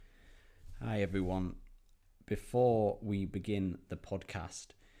Hi everyone. Before we begin the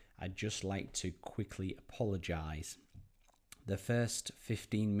podcast, I'd just like to quickly apologise. The first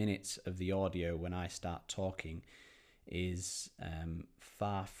 15 minutes of the audio when I start talking is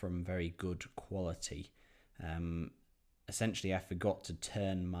far from very good quality. Essentially, I forgot to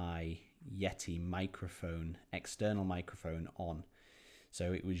turn my Yeti microphone, external microphone, on.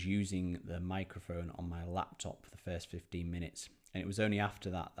 So it was using the microphone on my laptop for the first 15 minutes. And it was only after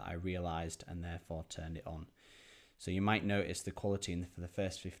that I realised and therefore turned it on. So you might notice the quality for the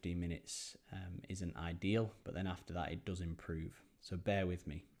first 15 minutes isn't ideal, but then after that it does improve. So bear with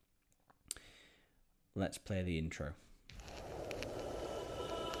me. Let's play the intro.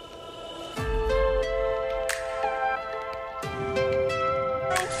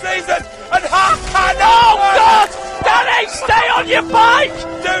 Season and half-time. Oh God! Danny, stay on your bike!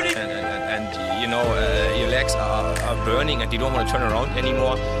 Dude, and you know, your legs are burning and you don't want to turn around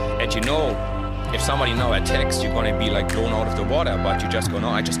anymore. And you know, if somebody now attacks, you're gonna be like blown out of the water. But you just go, no,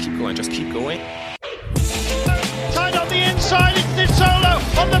 I just keep going, just keep going. Tied on the inside, it's Di Solo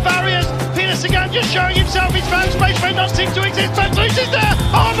on the barriers. Peter Sagan just showing himself. His found space may not seem to exist. But Luis is there.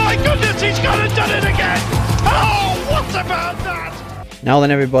 Oh my goodness, he's gone and done it again. Oh, what about that? Now then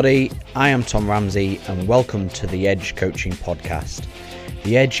everybody, I am Tom Ramsey and welcome to the Edge Coaching Podcast.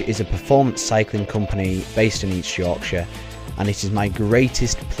 The Edge is a performance cycling company based in East Yorkshire, and it is my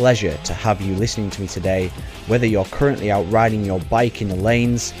greatest pleasure to have you listening to me today, whether you're currently out riding your bike in the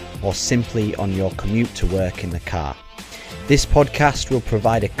lanes or simply on your commute to work in the car. This podcast will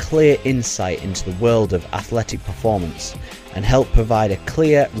provide a clear insight into the world of athletic performance and help provide a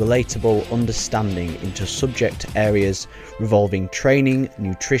clear, relatable understanding into subject areas revolving training,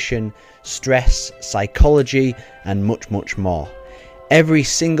 nutrition, stress, psychology, and much, much more. Every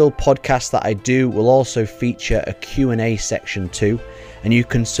single podcast that I do will also feature a Q&A section too, and you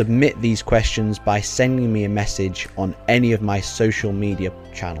can submit these questions by sending me a message on any of my social media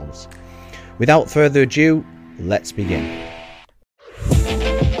channels. Without further ado, let's begin.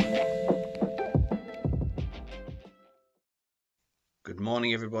 Good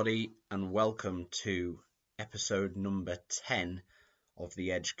morning everybody and welcome to episode number 10 of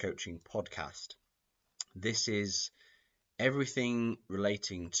the Edge Coaching Podcast. This is everything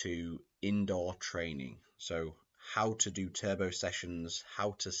relating to indoor training. So how to do turbo sessions,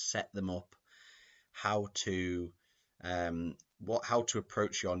 how to set them up, how to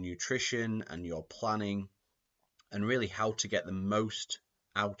approach your nutrition and your planning, and really how to get the most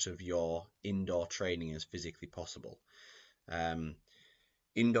out of your indoor training as physically possible.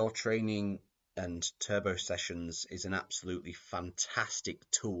 Indoor training and turbo sessions is an absolutely fantastic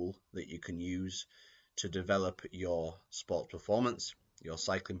tool that you can use to develop your sport performance, your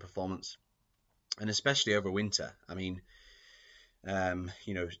cycling performance, and especially over winter. I mean,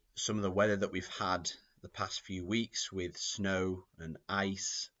 some of the weather that we've had the past few weeks with snow and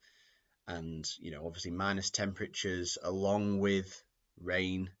ice and, obviously minus temperatures along with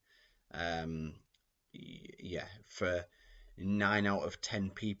rain. For 9 out of 10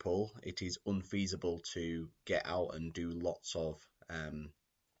 people, it is unfeasible to get out and do lots of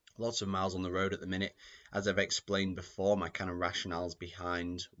miles on the road at the minute. As I've explained before, my kind of rationales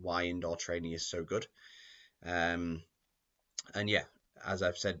behind why indoor training is so good. As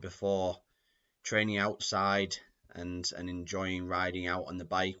I've said before, training outside and enjoying riding out on the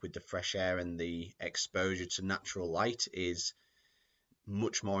bike with the fresh air and the exposure to natural light is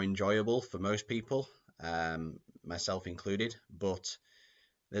much more enjoyable for most people, myself included, but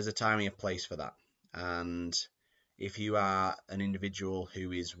there's a time and a place for that. And if you are an individual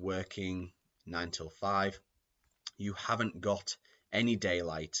who is working 9 till 5, you haven't got any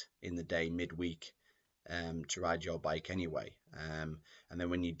daylight in the day midweek to ride your bike anyway. And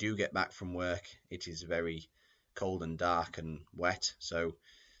then when you do get back from work, it is very cold and dark and wet. So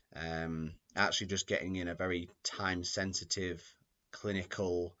actually just getting in a very time sensitive,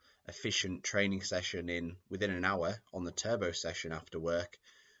 clinical, efficient training session in within an hour on the turbo session after work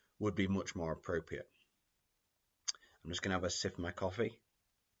would be much more appropriate. I'm just going to have a sip of my coffee.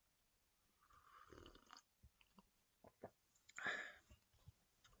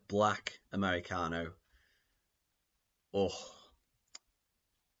 Black Americano. Oh,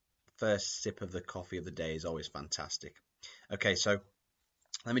 first sip of the coffee of the day is always fantastic. Okay, so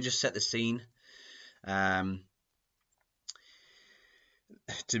let me just set the scene.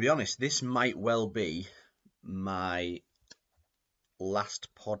 To be honest, this might well be my last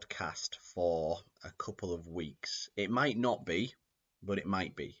podcast for a couple of weeks. It might not be, but it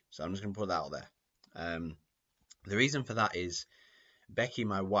might be. So I'm just going to put that out there. The reason for that is Becky,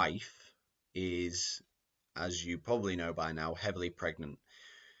 my wife, is, as you probably know by now, heavily pregnant.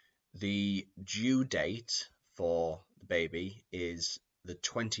 the due date for the baby is the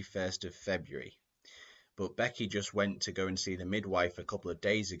 21st of February. But Becky just went to go and see the midwife a couple of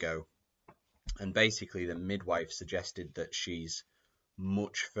days ago, and basically the midwife suggested that she's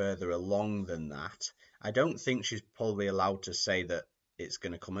much further along than that. I don't think she's probably allowed to say that it's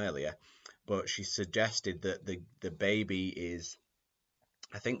going to come earlier, but she suggested that the baby is,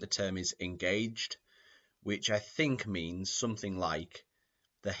 I think the term is engaged, which I think means something like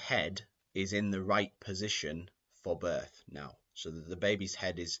the head is in the right position for birth now. So the baby's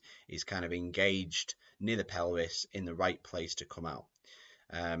head is kind of engaged near the pelvis in the right place to come out.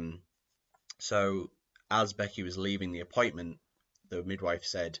 So as Becky was leaving the appointment, the midwife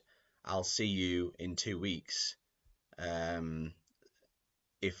said, "I'll see you in 2 weeks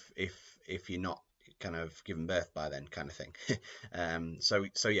if you're not kind of given birth by then," kind of thing.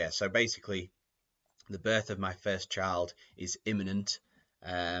 So basically the birth of my first child is imminent,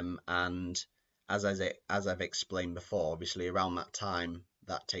 and as I've explained before, obviously around that time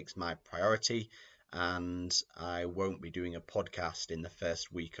that takes my priority, and I won't be doing a podcast in the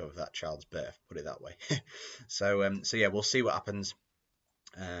first week of that child's birth, put it that way. So yeah, we'll see what happens,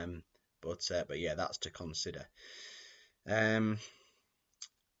 but yeah, that's to consider. A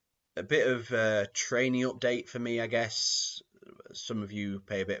bit of a training update for me, I guess. Some of you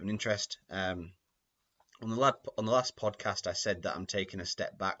pay a bit of an interest. On the last podcast, I said that I'm taking a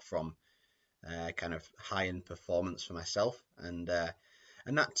step back from kind of high-end performance for myself, and that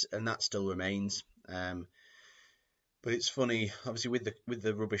still remains. But it's funny, obviously with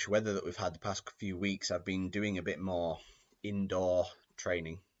the rubbish weather that we've had the past few weeks, I've been doing a bit more indoor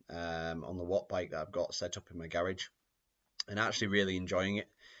training on the watt bike that I've got set up in my garage, and actually really enjoying it.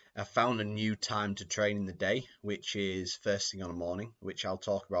 I found a new time to train in the day, which is first thing on the morning, which I'll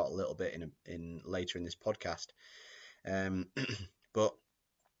talk about a little bit later in this podcast. But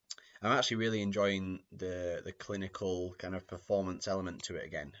I'm actually really enjoying the clinical kind of performance element to it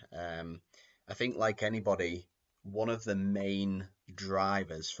again. I think, like anybody, one of the main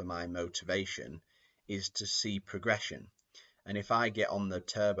drivers for my motivation is to see progression. And if I get on the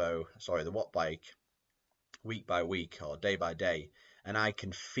watt bike week by week or day by day, and I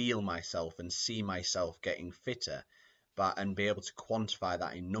can feel myself and see myself getting fitter, and be able to quantify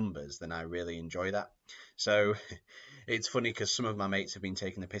that in numbers, then I really enjoy that. So it's funny because some of my mates have been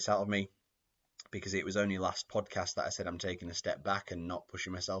taking the piss out of me, because it was only last podcast that I said I'm taking a step back and not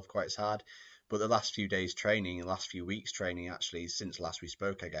pushing myself quite as hard. But the last few days training, the last few weeks training, actually since last we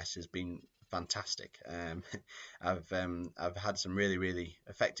spoke, I guess, has been fantastic. I've had some really, really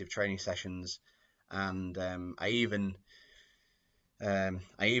effective training sessions, and I even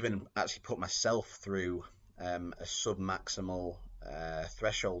actually put myself through a submaximal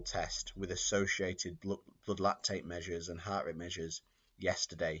threshold test with associated blood lactate measures and heart rate measures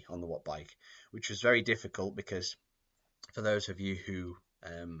yesterday on the watt bike, which was very difficult because, for those of you who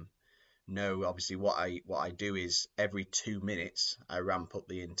know, obviously what I do is every 2 minutes I ramp up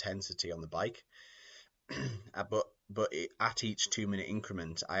the intensity on the bike, but at each 2-minute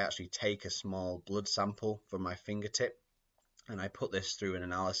increment I actually take a small blood sample from my fingertip, and I put this through an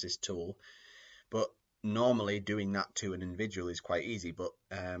analysis tool. But normally doing that to an individual is quite easy, but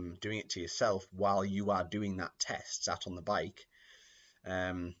doing it to yourself while you are doing that test sat on the bike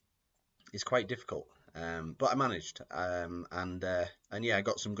is quite difficult. But I managed, and yeah, I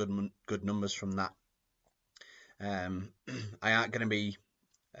got some good numbers from that. I aren't going to be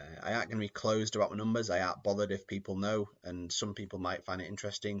closed about my numbers. I aren't bothered if people know, and some people might find it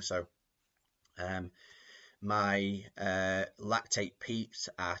interesting. So my lactate peaked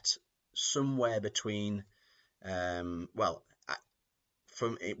at somewhere between once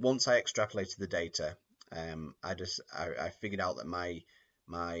I extrapolated the data, I figured out that my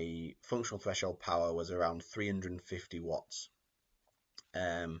functional threshold power was around 350 watts.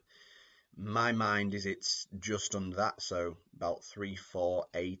 My mind is it's just under that, so about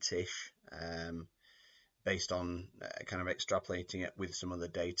 348-ish, based on kind of extrapolating it with some other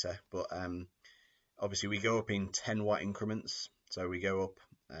data. But obviously we go up in 10 watt increments, so we go up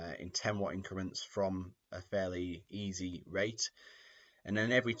in 10 watt increments from a fairly easy rate, and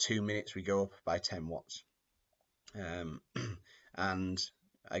then every 2 minutes we go up by 10 watts. And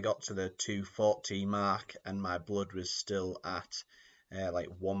I got to the 240 mark, and my blood was still at like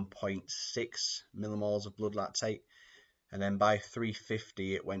 1.6 millimoles of blood lactate, and then by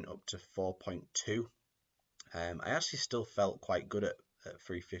 350 it went up to 4.2. I actually still felt quite good at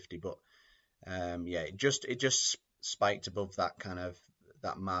 350, but yeah, it just spiked above that kind of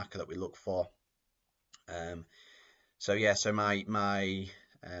that marker that we look for. So yeah, so my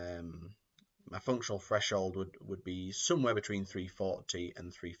my functional threshold would be somewhere between 340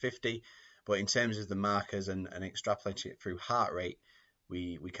 and 350, but in terms of the markers and extrapolating it through heart rate,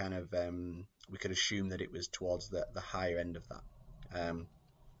 we kind of we could assume that it was towards the higher end of that.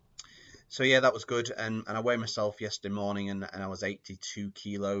 So yeah, that was good, and I weighed myself yesterday morning, and I was 82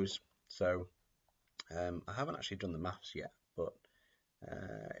 kilos. So I haven't actually done the maths yet, but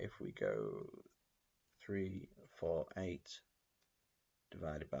if we go 348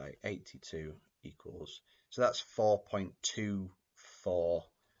 divided by 82 equals, so that's 4.24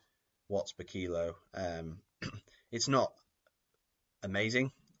 watts per kilo. It's not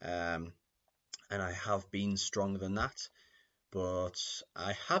amazing, and I have been stronger than that, but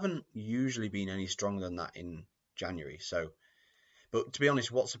I haven't usually been any stronger than that in January. So, but to be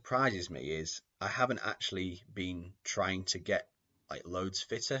honest, what surprises me is I haven't actually been trying to get like loads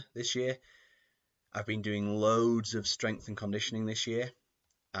fitter this year. I've been doing loads of strength and conditioning this year,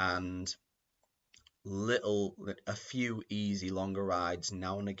 and a few easy longer rides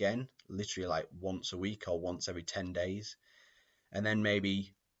now and again, literally like once a week or once every 10 days, and then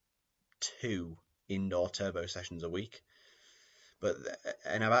maybe 2 indoor turbo sessions a week.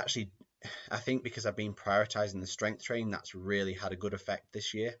 And I think because I've been prioritizing the strength training, that's really had a good effect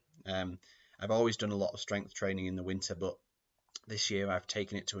this year. I've always done a lot of strength training in the winter, but this year I've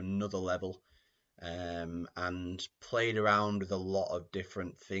taken it to another level, and played around with a lot of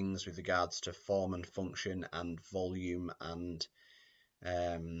different things with regards to form and function and volume and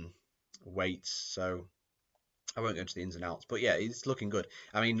weights. So I won't go into the ins and outs, but yeah, it's looking good.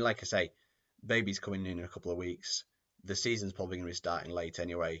 I mean, like I say, baby's coming in a couple of weeks. The season's probably going to be starting late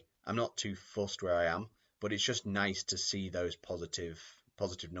anyway. I'm not too fussed where I am, but it's just nice to see those positive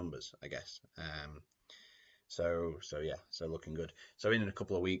numbers, I guess. So yeah, so looking good. So in a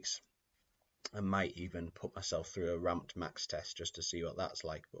couple of weeks, I might even put myself through a ramped max test just to see what that's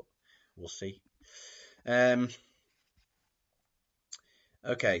like, but we'll see.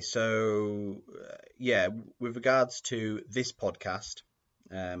 Okay, so yeah, with regards to this podcast,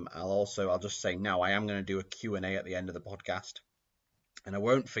 I'll just say now I am going to do a Q&A at the end of the podcast, and I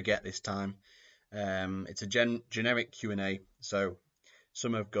won't forget this time. It's a generic Q&A, so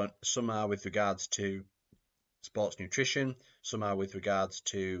some are with regards to sports nutrition, some are with regards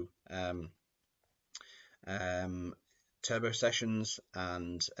to turbo sessions,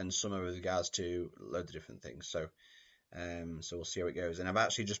 and some are with regards to loads of different things. So we'll see how it goes. And I've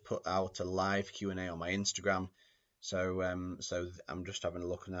actually just put out a live Q&A on my Instagram. So I'm just having a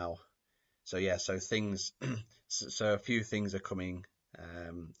look now. So yeah, so things, so a few things are coming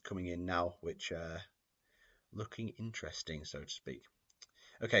in now, which are looking interesting, so to speak.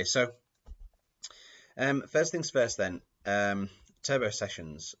 Okay, so first things first then. Turbo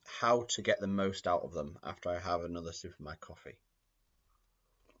sessions, how to get the most out of them after I have another sip of my coffee.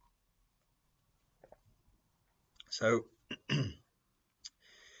 So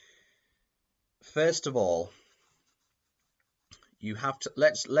first of all, you have to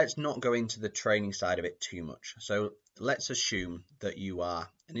let's not go into the training side of it too much. So let's assume that you are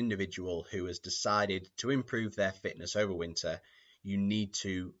an individual who has decided to improve their fitness over winter. You need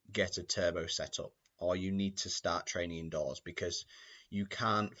to get a turbo set up, or you need to start training indoors because you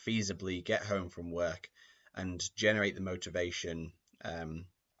can't feasibly get home from work and generate the motivation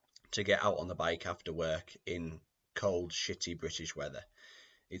to get out on the bike after work in cold, shitty British weather.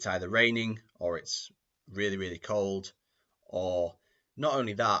 It's either raining or it's really, really cold, or not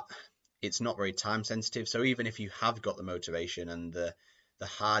only that, it's not very time sensitive. So even if you have got the motivation and the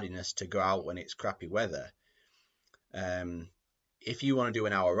hardiness to go out when it's crappy weather, if you want to do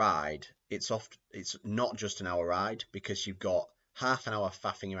an hour ride, it's not just an hour ride, because you've got half an hour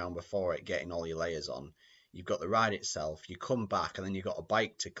faffing around before it, getting all your layers on. You've got the ride itself, you come back, and then you've got a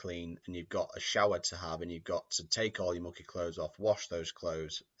bike to clean, and you've got a shower to have, and you've got to take all your mucky clothes off, wash those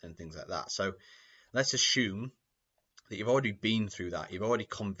clothes, and things like that. So let's assume that you've already been through that. You've already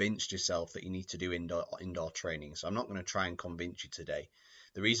convinced yourself that you need to do indoor training. So I'm not going to try and convince you today.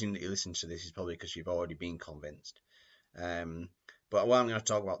 The reason that you listen to this is probably because you've already been convinced. But what I'm going to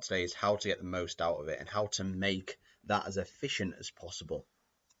talk about today is how to get the most out of it and how to make that as efficient as possible.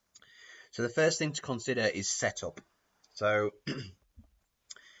 So the first thing to consider is setup. So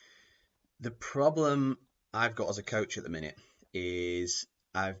the problem I've got as a coach at the minute is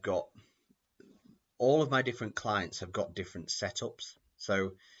I've got all of my different clients have got different setups.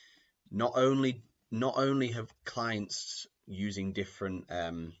 So not only have clients using different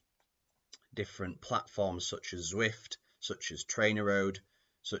platforms such as Zwift, such as TrainerRoad,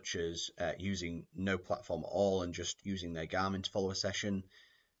 such as using no platform at all and just using their Garmin to follow a session,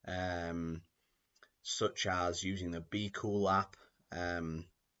 such as using the Be Cool app,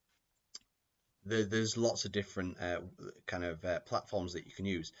 there's lots of different platforms that you can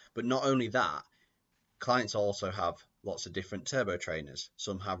use. But not only that, clients also have lots of different turbo trainers.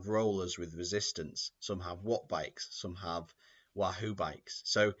 Some have rollers with resistance, some have watt bikes, some have Wahoo bikes.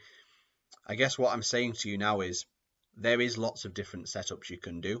 So I guess what I'm saying to you now is there is lots of different setups you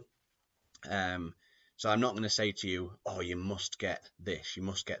can do. So I'm not going to say to you, oh, you must get this, you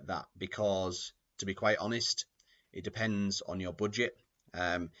must get that, because to be quite honest, it depends on your budget.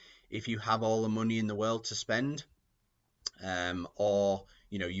 If you have all the money in the world to spend, or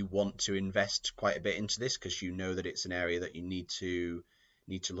you want to invest quite a bit into this because you know that it's an area that you need to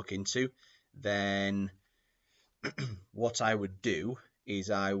look into, then what I would do is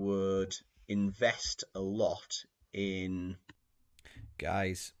I would invest a lot in...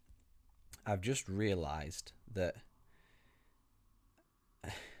 Guys, I've just realized that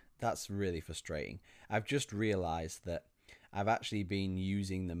that's really frustrating. I've just realized that I've actually been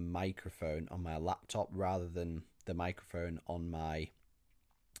using the microphone on my laptop rather than the microphone on my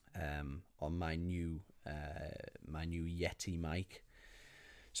new Yeti mic.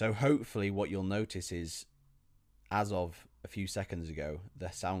 So hopefully what you'll notice is, as of a few seconds ago,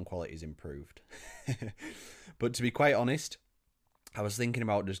 the sound quality is improved. But to be quite honest, I was thinking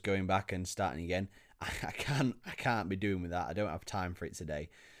about just going back and starting again. I can't be doing with that. I don't have time for it today.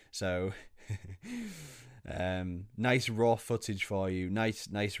 So nice raw footage for you,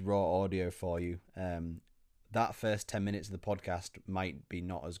 nice raw audio for you. That first 10 minutes of the podcast might be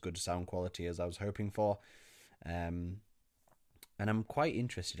not as good sound quality as I was hoping for. And I'm quite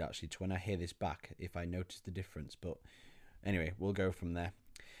interested actually to, when I hear this back, if I notice the difference. But anyway, we'll go from there.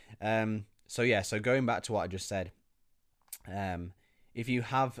 So going back to what I just said, if you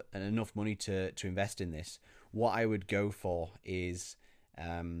have enough money to invest in this, what I would go for is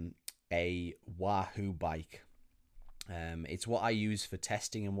a Wahoo bike. It's what I use for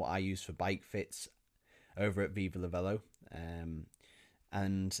testing and what I use for bike fits over at Viva La Velo,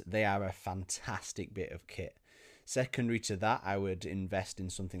 and they are a fantastic bit of kit. Secondary to that, I would invest in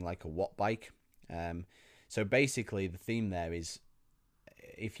something like a watt bike. So basically the theme there is,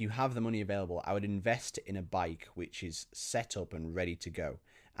 if you have the money available, I would invest in a bike which is set up and ready to go,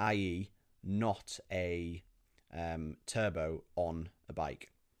 i.e. not a turbo on a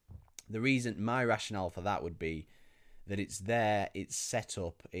bike. My rationale for that would be that it's there, it's set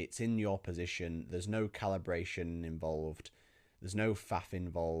up, it's in your position, there's no calibration involved, there's no faff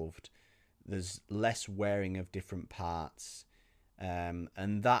involved, there's less wearing of different parts,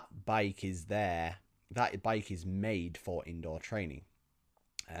 and that bike is there, that bike is made for indoor training.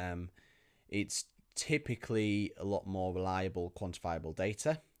 It's typically a lot more reliable, quantifiable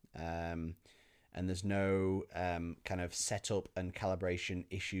data, and there's no kind of setup and calibration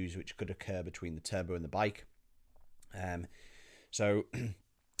issues which could occur between the turbo and the bike. So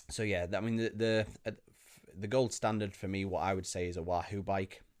yeah, I mean the gold standard for me, what I would say, is a Wahoo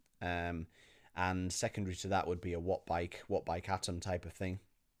bike, and secondary to that would be a watt bike Atom type of thing.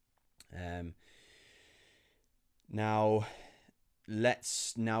 Now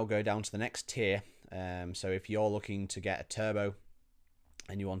let's go down to the next tier. So if you're looking to get a turbo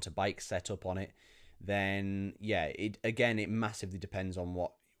and you want a bike set up on it, then yeah, it massively depends on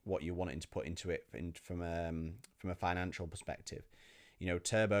what you're wanting to put into it from a financial perspective.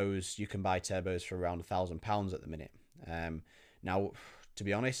 Turbos, you can buy turbos for around £1,000 at the minute. Now, to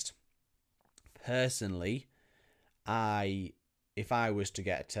be honest, personally, if I was to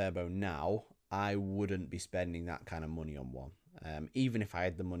get a turbo now, I wouldn't be spending that kind of money on one, even if I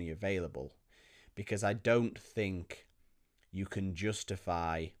had the money available, because I don't think you can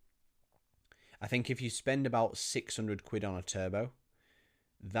justify... I think if you spend about 600 quid on a turbo,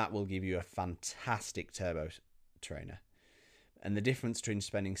 that will give you a fantastic turbo trainer. And the difference between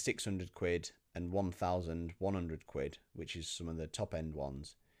spending 600 quid and 1,100 quid, which is some of the top end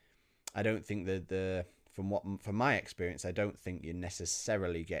ones, I don't think that from my experience, I don't think you're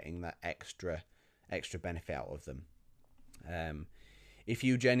necessarily getting that extra benefit out of them. If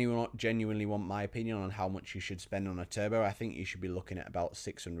you genuinely want my opinion on how much you should spend on a turbo, I think you should be looking at about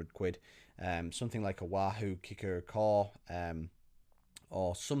 600 quid. Something like a Wahoo Kicker Core,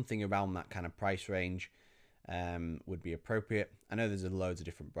 or something around that kind of price range would be appropriate. I know there's loads of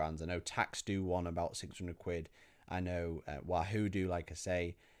different brands. I know Tax do one about 600 quid. I know Wahoo do, like I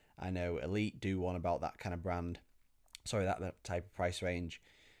say. I know Elite do one about that kind of brand. Sorry, that type of price range.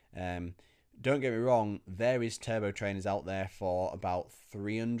 Don't get me wrong, there is turbo trainers out there for about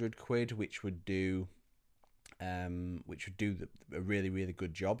 300 quid, which would do a really, really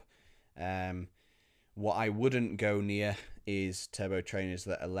good job. What I wouldn't go near is turbo trainers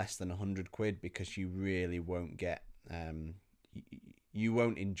that are less than 100 quid, because you really won't get you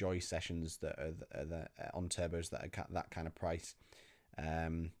won't enjoy sessions that are on turbos that are that kind of price.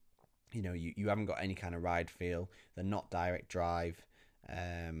 You know, you haven't got any kind of ride feel. They're not direct drive,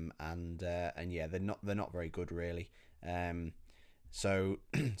 and yeah, they're not very good really. So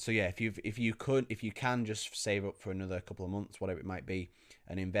yeah, if you can just save up for another couple of months, whatever it might be,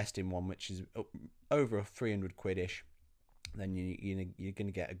 and invest in one which is over 300 quid-ish, then you're going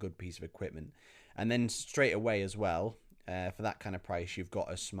to get a good piece of equipment. And then straight away as well, for that kind of price, you've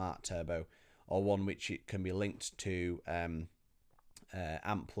got a smart turbo, or one which it can be linked to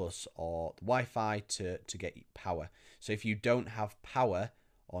ANT Plus or Wi-Fi to get power. So if you don't have power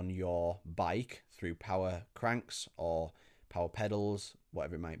on your bike through power cranks or power pedals,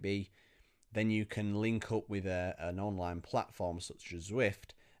 whatever it might be, then you can link up with an online platform such as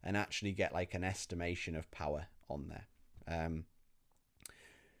Zwift and actually get like an estimation of power on there.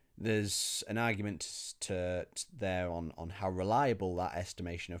 There's an argument there on how reliable that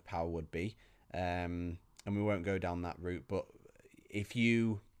estimation of power would be, and we won't go down that route. But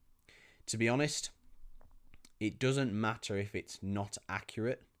to be honest, it doesn't matter if it's not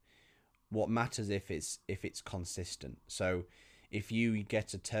accurate. What matters if it's consistent. So if you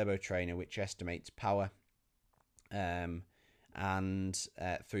get a turbo trainer which estimates power, and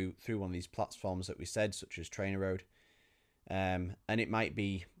through one of these platforms that we said, such as TrainerRoad, and it might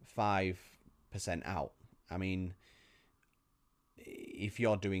be 5% out. I mean, if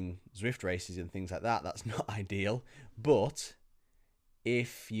you're doing Zwift races and things like that, that's not ideal. But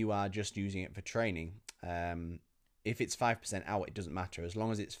if you are just using it for training, if it's 5% out, it doesn't matter. As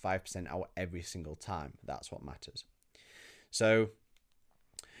long as it's 5% out every single time, that's what matters. So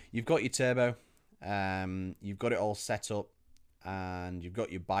you've got your turbo, you've got it all set up, and you've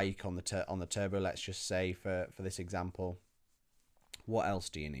got your bike on the turbo. Let's just say for this example, what else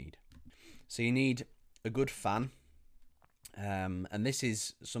do you need? So you need a good fan, and this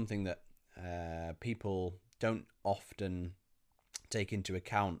is something that people don't often take into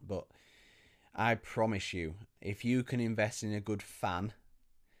account, but I promise you, if you can invest in a good fan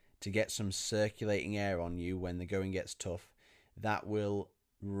to get some circulating air on you when the going gets tough, that will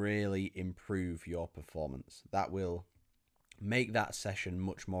really improve your performance. That will make that session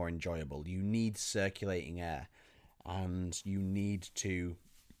much more enjoyable. You need circulating air, and you need to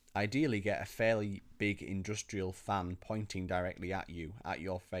ideally get a fairly big industrial fan pointing directly at you, at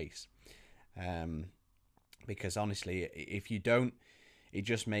your face. Because honestly, if you don't, it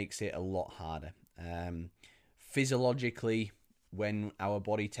just makes it a lot harder. Physiologically, when our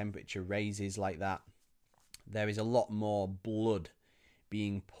body temperature raises like that, there is a lot more blood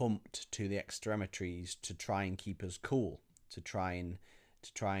being pumped to the extremities to try and keep us cool, to try and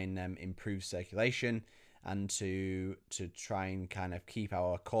improve circulation, and to try and kind of keep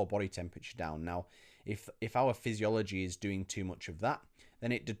our core body temperature down. Now, if our physiology is doing too much of that,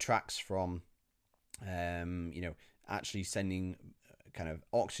 then it detracts from actually sending kind of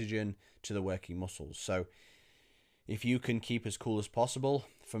oxygen to the working muscles. So if you can keep as cool as possible,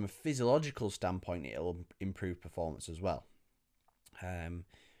 from a physiological standpoint, it'll improve performance as well.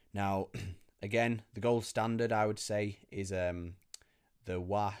 Now, again, the gold standard, I would say, is the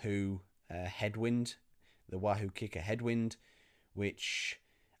Wahoo headwind, the Wahoo Kickr headwind, which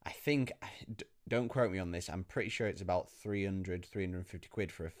I think, don't quote me on this, I'm pretty sure it's about 350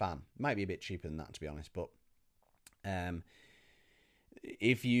 quid for a fan. It might be a bit cheaper than that, to be honest, but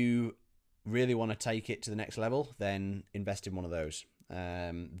if you really want to take it to the next level, then invest in one of those.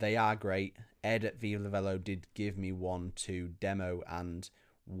 They are great. Ed at Viva La Velo did give me one to demo, and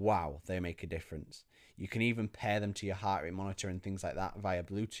wow, they make a difference. You can even pair them to your heart rate monitor and things like that via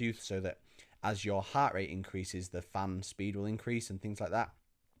Bluetooth, so that as your heart rate increases, the fan speed will increase and things like that.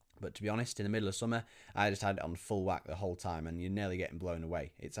 But to be honest, in the middle of summer, I just had it on full whack the whole time, and you're nearly getting blown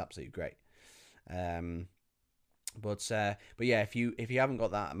away. It's absolutely great. But yeah, if you haven't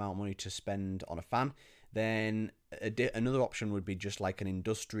got that amount of money to spend on a fan, then another option would be just like an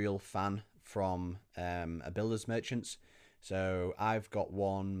industrial fan from a builder's merchants. So I've got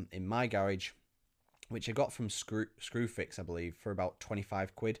one in my garage, which I got from Screwfix, I believe, for about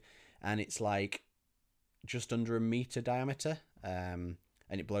 25 quid, and it's like just under a meter diameter, and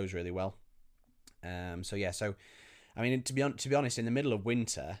it blows really well. So yeah, so I mean, to be honest, in the middle of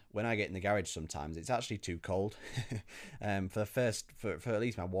winter, when I get in the garage, sometimes it's actually too cold for at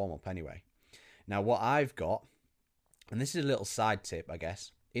least my warm up anyway. Now, what I've got, and this is a little side tip, I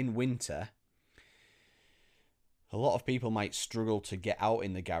guess, in winter, a lot of people might struggle to get out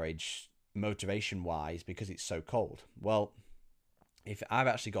in the garage motivation wise because it's so cold. Well, if I've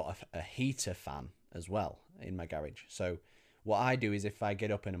actually got a heater fan as well in my garage, so what I do is if I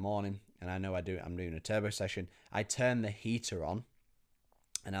get up in the morning and I know I'm doing a turbo session, I turn the heater on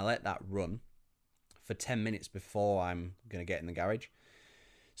and I let that run for 10 minutes before I'm going to get in the garage,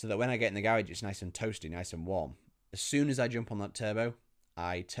 so that when I get in the garage, it's nice and toasty, nice and warm. As soon as I jump on that turbo,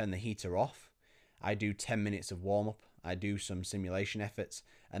 I turn the heater off. I do 10 minutes of warm-up. I do some simulation efforts,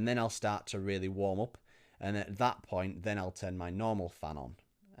 and then I'll start to really warm up. And at that point, then I'll turn my normal fan on.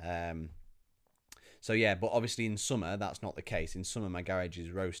 So yeah, but obviously in summer, that's not the case. In summer, my garage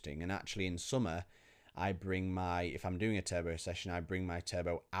is roasting. And actually in summer, I bring if I'm doing a turbo session, I bring my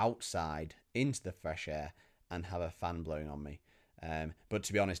turbo outside into the fresh air and have a fan blowing on me. But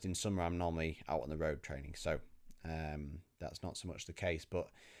to be honest, in summer, I'm normally out on the road training. So that's not so much the case. But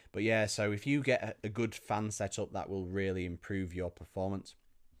yeah, so if you get a good fan setup, that will really improve your performance.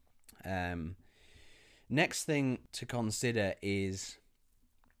 Next thing to consider is,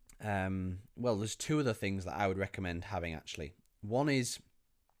 well, there's two other things that I would recommend having, actually. One is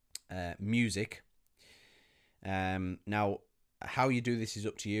music. Now, how you do this is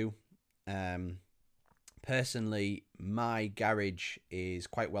up to you. Personally, my garage is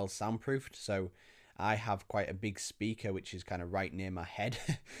quite well soundproofed, so I have quite a big speaker which is kind of right near my head,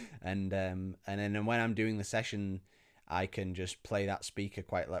 and then when I'm doing the session, I can just play that speaker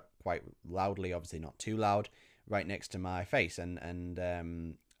quite loudly, obviously not too loud, right next to my face, and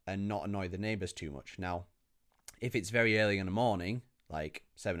not annoy the neighbours too much. Now, if it's very early in the morning, like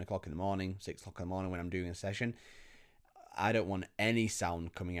 7 o'clock in the morning, 6 o'clock in the morning when I'm doing a session, I don't want any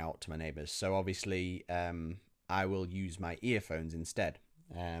sound coming out to my neighbours. So obviously, I will use my earphones instead.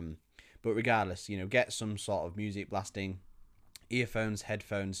 But regardless, get some sort of music blasting, earphones,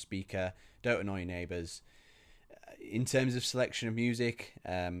 headphones, speaker, don't annoy your neighbours. In terms of selection of music,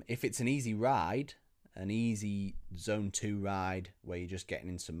 if it's an easy ride, an easy Zone 2 ride where you're just getting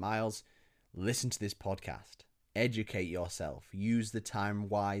in some miles, listen to this podcast. Educate yourself. Use the time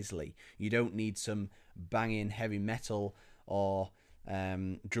wisely. You don't need some banging heavy metal or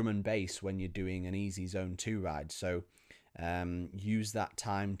drum and bass when you're doing an easy Zone 2 ride. So use that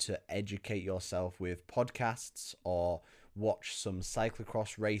time to educate yourself with podcasts or watch some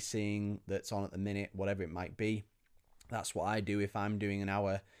cyclocross racing that's on at the minute, whatever it might be. That's what I do if I'm doing an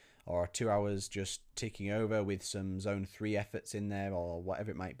hour or 2 hours just ticking over with some Zone 3 efforts in there or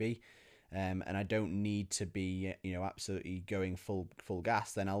whatever it might be. And I don't need to be, absolutely going full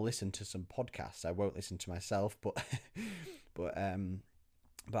gas. Then I'll listen to some podcasts. I won't listen to myself, but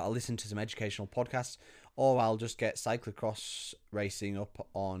I'll listen to some educational podcasts, or I'll just get cyclocross racing up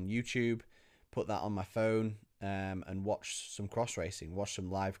on YouTube, put that on my phone, and watch some cross racing. Watch some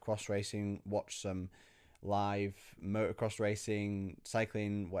live cross racing. Watch some live motocross racing,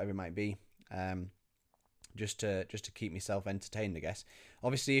 cycling, whatever it might be. Just to keep myself entertained, I guess.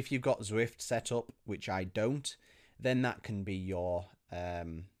 Obviously, if you've got Zwift set up, which I don't, then that can be your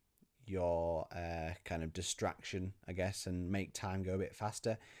kind of distraction, I guess, and make time go a bit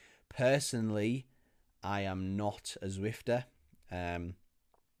faster. Personally, I am not a Zwifter.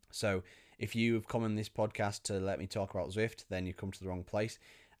 So if you've come on this podcast to let me talk about Zwift, then you've come to the wrong place.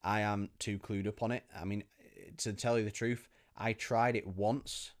 I am too clued up on it. I mean, to tell you the truth, I tried it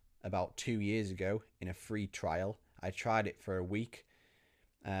once about 2 years ago in a free trial. I tried it for a week.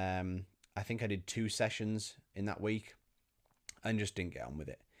 I think I did 2 sessions in that week and just didn't get on with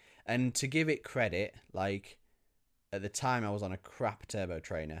it. And to give it credit, like, at the time I was on a crap turbo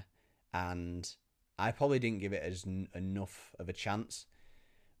trainer and I probably didn't give it enough of a chance.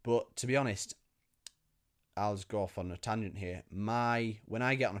 But to be honest, I'll just go off on a tangent here. When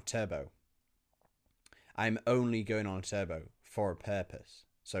I get on a turbo, I'm only going on a turbo for a purpose.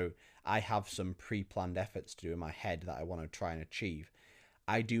 So I have some pre-planned efforts to do in my head that I want to try and achieve.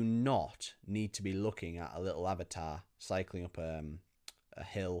 I do not need to be looking at a little avatar cycling up a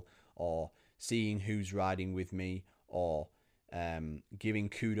hill or seeing who's riding with me or giving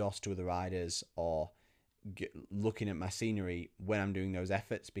kudos to other riders or looking at my scenery when I'm doing those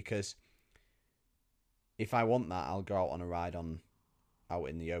efforts, because if I want that, I'll go out on a ride out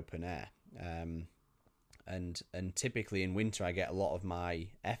in the open air. And typically in winter I get a lot of my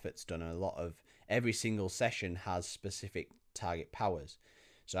efforts done. Every single session has specific target powers.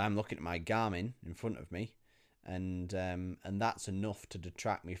 So I'm looking at my Garmin in front of me, and that's enough to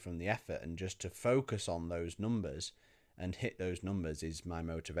detract me from the effort, and just to focus on those numbers and hit those numbers is my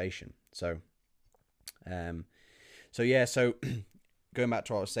motivation. So going back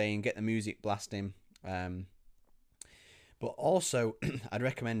to what I was saying, get the music blasting. But also I'd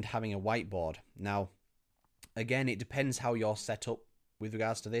recommend having a whiteboard. Now, again, it depends how you're set up with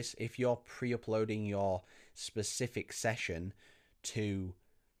regards to this. If you're pre-uploading your specific session to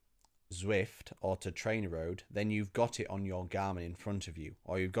Zwift or to Trainer Road, then you've got it on your Garmin in front of you,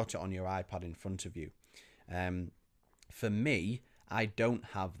 or you've got it on your iPad in front of you. For me, I don't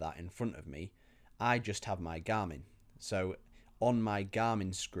have that in front of me. I just have my Garmin. So on my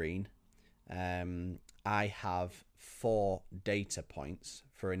Garmin screen, I have 4 data points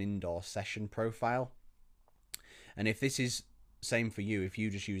for an indoor session profile. And if this is same for you, if you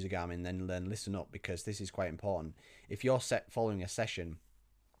just use a Garmin, then listen up, because this is quite important. If you're following a session,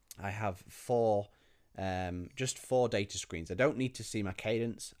 I have just 4 data screens. I don't need to see my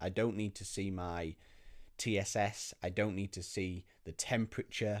cadence. I don't need to see my TSS. I don't need to see the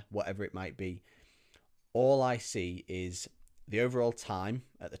temperature, whatever it might be. All I see is the overall time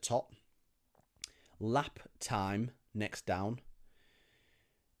at the top, lap time next down.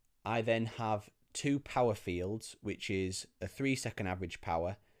 I then have 2 power fields, which is a 3-second average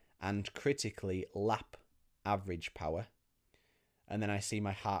power and critically lap average power. And then I see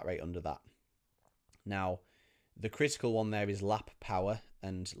my heart rate under that. Now, the critical one there is lap power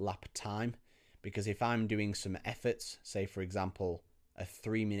and lap time, because if I'm doing some efforts, say for example, a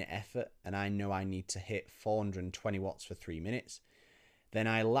 3-minute effort, and I know I need to hit 420 watts for 3 minutes, then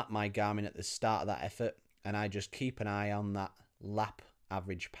I lap my Garmin at the start of that effort, and I just keep an eye on that lap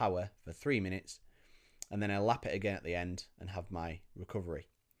average power for 3 minutes, and then I lap it again at the end and have my recovery.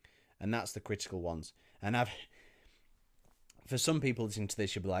 And that's the critical ones. And for some people listening to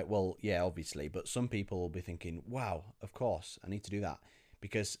this, you'll be like, well, yeah, obviously, but some people will be thinking, wow, of course, I need to do that.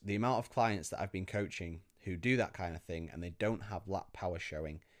 Because the amount of clients that I've been coaching who do that kind of thing and they don't have lap power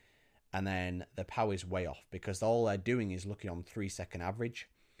showing, and then the power is way off because all they're doing is looking on 3-second average,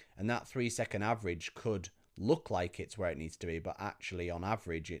 and that 3-second average could look like it's where it needs to be, but actually on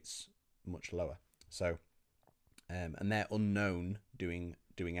average it's much lower. So and they're unknown doing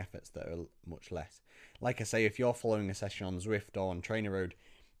efforts that are much less. Like I say, if you're following a session on Zwift or on Trainer Road,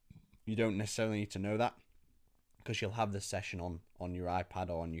 you don't necessarily need to know that, because you'll have the session on your iPad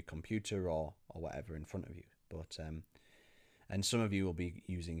or on your computer or whatever in front of you. But and some of you will be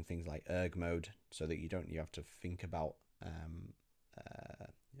using things like erg mode, so that you have to think about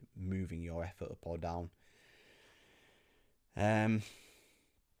moving your effort up or down.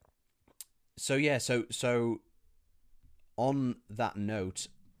 So on that note,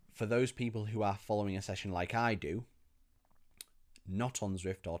 for those people who are following a session like I do, not on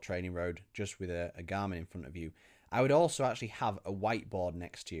Zwift or Training Road, just with a Garmin in front of you, I would also actually have a whiteboard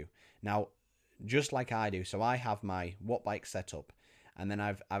next to you. Now, just like I do, so I have my Wattbike set up, and then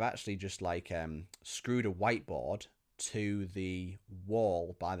I've actually just like screwed a whiteboard to the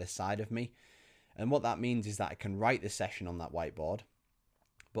wall by the side of me. And what that means is that I can write the session on that whiteboard,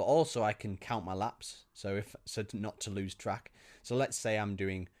 but also I can count my laps, so not to lose track. So let's say I'm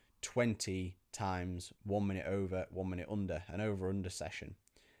doing 20 times 1 minute over, 1 minute under, an over-under session.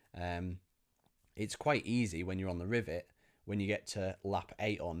 It's quite easy when you're on the rivet, when you get to lap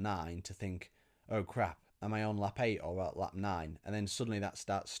 8 or 9, to think, oh crap, am I on lap 8 or at lap 9? And then suddenly that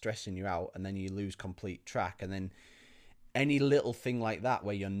starts stressing you out, and then you lose complete track. And then any little thing like that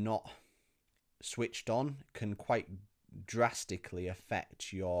where you're not switched on can quite drastically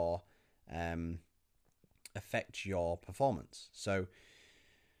affect your performance. So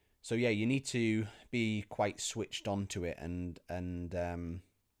yeah, you need to be quite switched on to it, and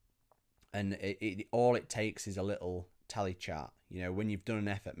all it takes is a little tally chart. You know, when you've done an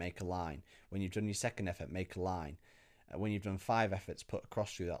effort, make a line. When you've done your second effort, make a line. When you've done 5 efforts, put a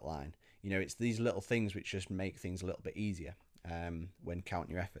cross through that line. You know, it's these little things which just make things a little bit easier when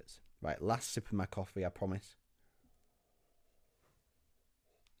counting your efforts. Right, last sip of my coffee, I promise.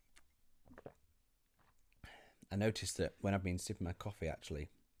 I noticed that when I've been sipping my coffee, actually,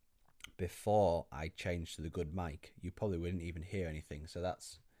 before I changed to the good mic, you probably wouldn't even hear anything. So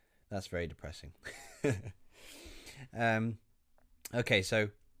that's very depressing. Okay, so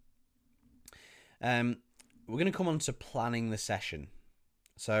we're going to come on to planning the session.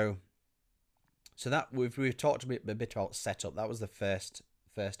 So that we've talked a bit about setup. That was the first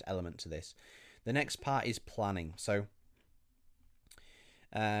element to this. The next part is planning. So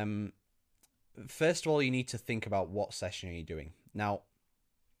first of all, you need to think about what session are you doing. Now,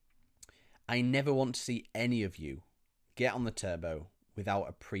 I never want to see any of you get on the turbo without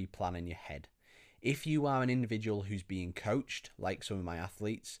a pre-plan in your head. If you are an individual who's being coached, like some of my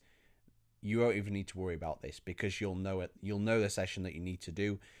athletes, you won't even need to worry about this, because you'll know it. You'll know the session that you need to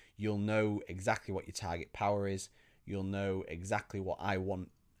do. You'll know exactly what your target power is. You'll know exactly what I want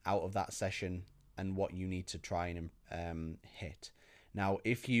out of that session and what you need to try and hit. Now,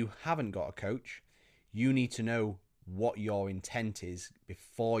 if you haven't got a coach, you need to know what your intent is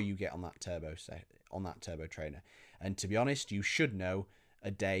before you get on that turbo trainer. And to be honest, you should know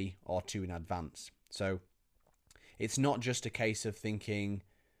a day or two in advance. So it's not just a case of thinking,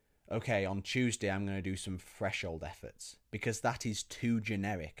 okay, on Tuesday I'm going to do some threshold efforts, because that is too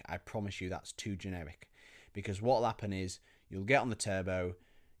generic. I promise you that's too generic. Because what will happen is you'll get on the turbo,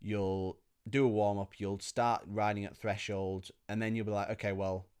 you'll do a warm-up, you'll start riding at threshold, and then you'll be like, okay,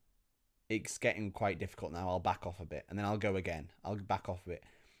 well, it's getting quite difficult now, I'll back off a bit, and then I'll go again, I'll back off a bit.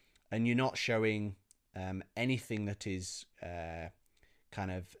 And you're not showing anything that is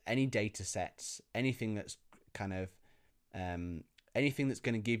kind of any data sets, anything that's kind of anything that's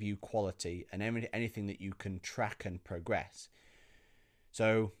going to give you quality, and anything that you can track and progress.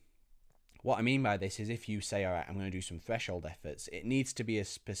 So what I mean by this is, if you say, all right, I'm going to do some threshold efforts, it needs to be as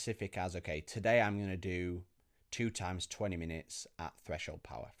specific as, okay, today I'm going to do 2 times 20 minutes at threshold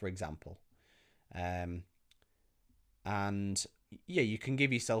power, for example. And yeah, you can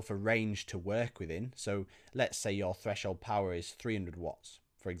give yourself a range to work within. So let's say your threshold power is 300 watts,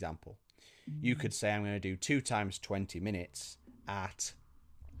 for example. You could say, I'm going to do 2 times 20 minutes at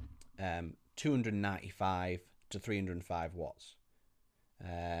 295 to 305 watts.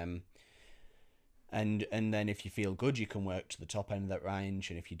 And then if you feel good, you can work to the top end of that range.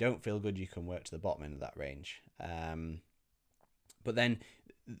 And if you don't feel good, you can work to the bottom end of that range. But then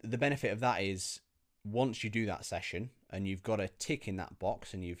the benefit of that is, once you do that session and you've got a tick in that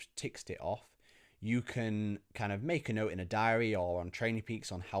box and you've ticked it off, you can kind of make a note in a diary or on Training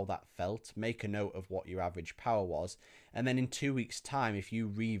Peaks on how that felt, make a note of what your average power was. And then in 2 weeks' time, if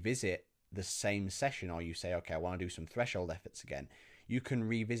you revisit the same session, or you say, okay, I want to do some threshold efforts again, you can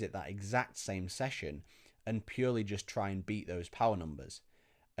revisit that exact same session and purely just try and beat those power numbers.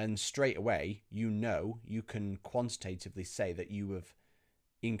 And straight away, you can quantitatively say that you have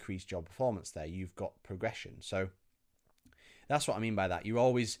increased your performance there. You've got progression. So that's what I mean by that. You've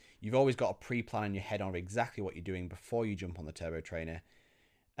always got a pre-plan in your head on exactly what you're doing before you jump on the Turbo Trainer.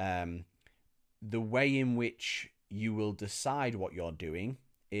 The way in which you will decide what you're doing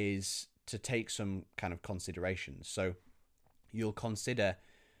is to take some kind of considerations. So you'll consider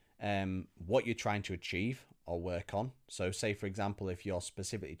what you're trying to achieve or work on. So say, for example, if you're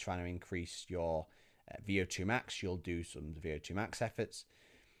specifically trying to increase your VO2 max, you'll do some VO2 max efforts.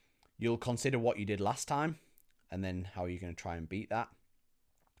 You'll consider what you did last time and then how you're going to try and beat that.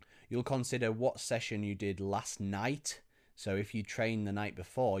 You'll consider what session you did last night. So if you train the night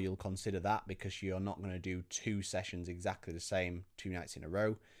before, you'll consider that, because you're not going to do 2 sessions exactly the same 2 nights in a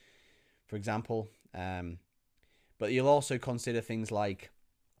row, for example. But you'll also consider things like,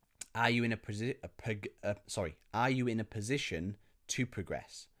 are you in a position to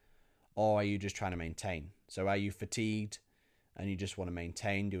progress, or are you just trying to maintain? So are you fatigued and you just want to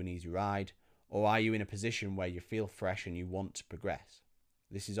maintain, do an easy ride, or are you in a position where you feel fresh and you want to progress?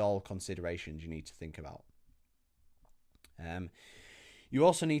 This is all considerations you need to think about. You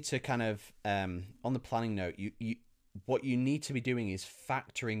also need to kind of, on the planning note, what you need to be doing is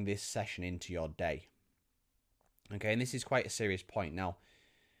factoring this session into your day. Okay, and this is quite a serious point. Now,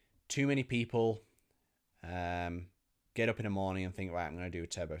 too many people get up in the morning and think, right, I'm going to do a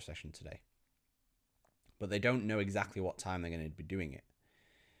turbo session today. But they don't know exactly what time they're going to be doing it.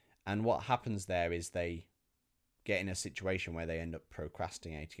 And what happens there is they get in a situation where they end up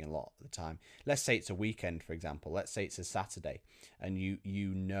procrastinating a lot of the time. Let's say it's a weekend, for example. Let's say it's a Saturday and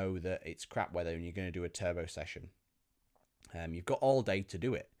you know that it's crap weather and you're going to do a turbo session. You've got all day to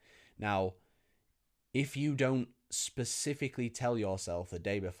do it. Now, if you don't specifically tell yourself the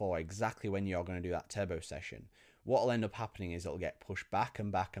day before exactly when you're going to do that turbo session, what will end up happening is it'll get pushed back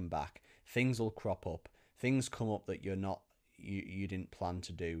and back and back. Things will crop up. Things come up that you didn't plan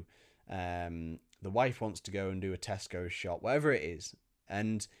to do. The wife wants to go and do a Tesco shop, whatever it is,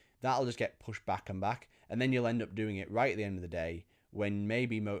 and that'll just get pushed back and back, and then you'll end up doing it right at the end of the day when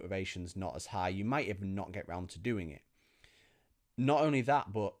maybe motivation's not as high. You might even not get round to doing it. Not only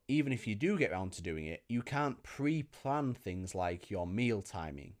that, but even if you do get around to doing it, you can't pre-plan things like your meal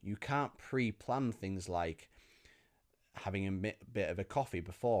timing. You can't pre-plan things like having a bit of a coffee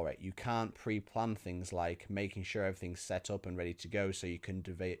before it. You can't pre-plan things like making sure everything's set up and ready to go so you can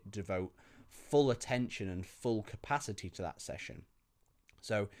devote full attention and full capacity to that session.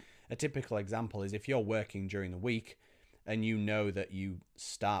 So a typical example is if you're working during the week and you know that you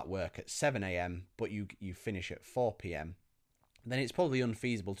start work at 7 a.m. but you finish at 4 p.m, then it's probably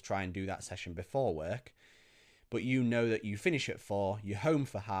unfeasible to try and do that session before work. But you know that you finish at 4, you're home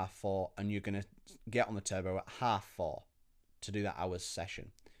for 4:30, and you're going to get on the turbo at 4:30 to do that hour's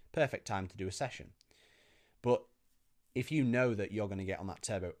session. Perfect time to do a session. But if you know that you're going to get on that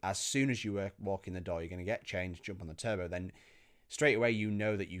turbo as soon as you walk in the door, you're going to get changed, jump on the turbo, then straight away you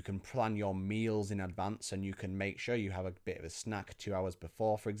know that you can plan your meals in advance and you can make sure you have a bit of a snack 2 hours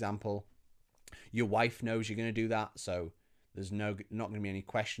before, for example. Your wife knows you're going to do that, so There's not going to be any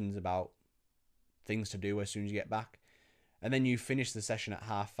questions about things to do as soon as you get back. And then you finish the session at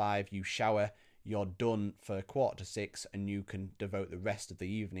 5:30, you shower, you're done for 5:45, and you can devote the rest of the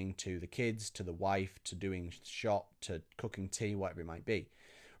evening to the kids, to the wife, to doing shop, to cooking tea, whatever it might be.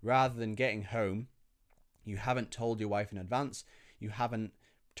 Rather than getting home, you haven't told your wife in advance, you haven't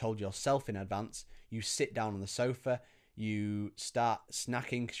told yourself in advance, you sit down on the sofa, you start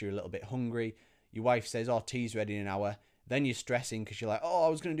snacking because you're a little bit hungry, your wife says, oh, tea's ready in an hour, then you're stressing because you're like, oh, I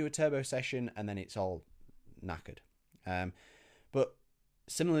was going to do a turbo session, and then it's all knackered. But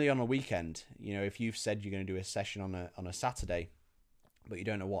similarly on a weekend, you know, if you've said you're going to do a session on a Saturday, but you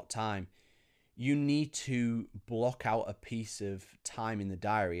don't know what time, you need to block out a piece of time in the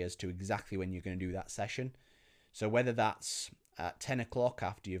diary as to exactly when you're going to do that session. So whether that's at 10 o'clock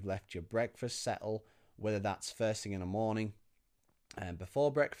after you've left your breakfast settle, whether that's first thing in the morning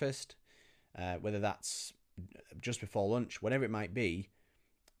before breakfast, whether that's just before lunch, whatever it might be,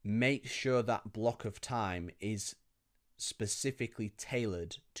 make sure that block of time is specifically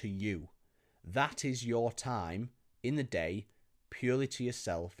tailored to you. That is your time in the day purely to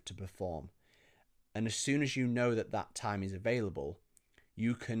yourself to perform. And as soon as you know that that time is available,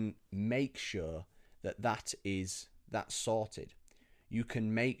 you can make sure that that's sorted. You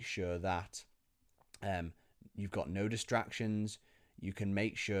can make sure that you've got no distractions. You can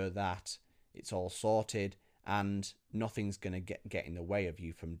make sure that it's all sorted and nothing's going to get in the way of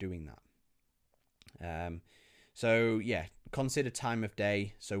you from doing that. So yeah, consider time of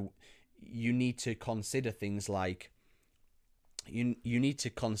day. So you need to consider things like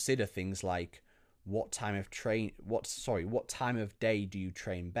what time of day do you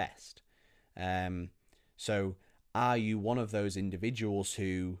train best? So are you one of those individuals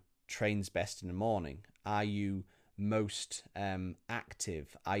who trains best in the morning? Are you most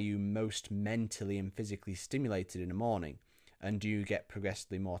active? Are you most mentally and physically stimulated in the morning? And do you get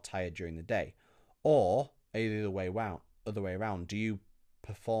progressively more tired during the day? Or the other way around, do you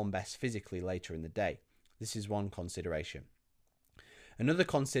perform best physically later in the day? This is one consideration. Another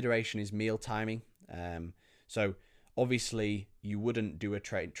consideration is meal timing. So obviously you wouldn't do a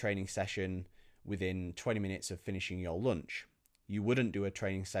training session within 20 minutes of finishing your lunch. You wouldn't do a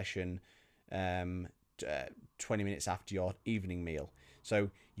training session 20 minutes after your evening meal. So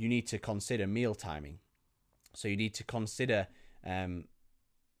you need to consider meal timing. So you need to consider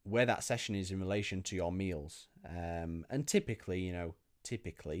where that session is in relation to your meals. And typically,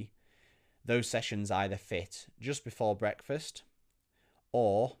 those sessions either fit just before breakfast,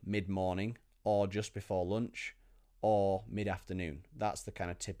 or mid-morning, or just before lunch, or mid-afternoon. That's the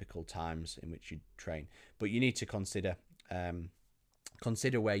kind of typical times in which you train. But you need to consider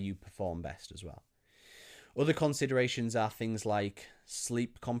where you perform best as well. Other considerations are things like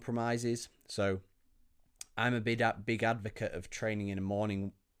sleep compromises. So I'm a big advocate of training in the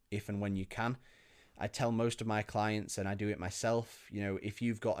morning if and when you can. I tell most of my clients, and I do it myself, if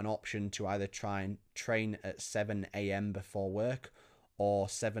you've got an option to either try and train at 7 a.m. before work or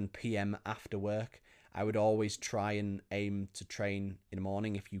 7 p.m. after work, I would always try and aim to train in the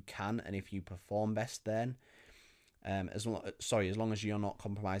morning if you can and if you perform best then. As long as you're not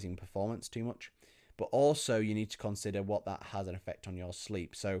compromising performance too much. But also you need to consider what that has an effect on your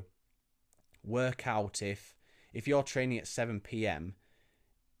sleep. So work out if you're training at 7 p.m,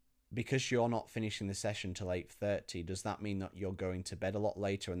 because you're not finishing the session till 8:30, does that mean that you're going to bed a lot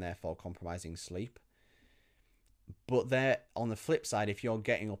later and therefore compromising sleep? But there, on the flip side, if you're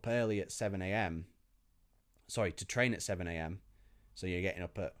getting up early at 7 a.m, to train at 7 a.m, so you're getting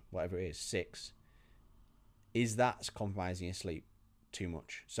up at whatever it is, 6, is that compromising your sleep too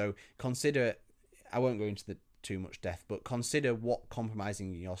much? So consider, I won't go into the too much depth, but consider what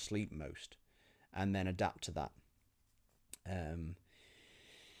compromising your sleep most and then adapt to that.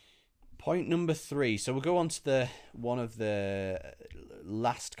 Point number 3. So we'll go on to one of the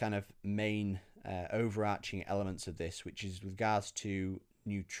last kind of main overarching elements of this, which is with regards to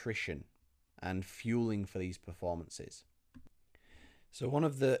nutrition and fueling for these performances. So one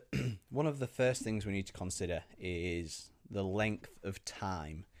of the first things we need to consider is the length of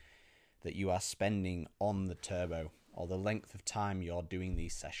time that you are spending on the turbo, or the length of time you're doing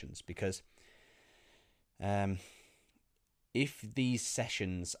these sessions, because if these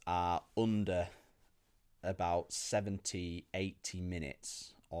sessions are under about 70-80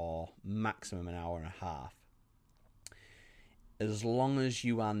 minutes or maximum an hour and a half, as long as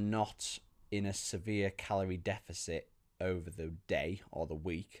you are not in a severe calorie deficit over the day or the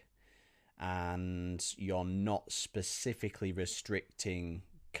week, and you're not specifically restricting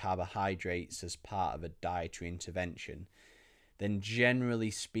carbohydrates as part of a dietary intervention, then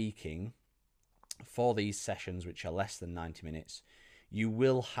generally speaking, for these sessions, which are less than 90 minutes, you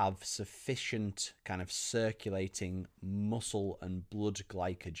will have sufficient kind of circulating muscle and blood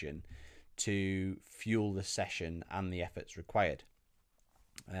glycogen to fuel the session and the efforts required.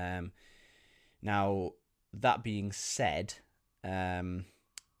 Now, that being said, and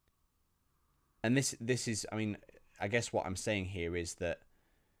this is, I mean, I guess what I'm saying here is that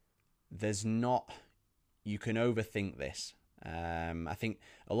there's not, you can overthink this. I think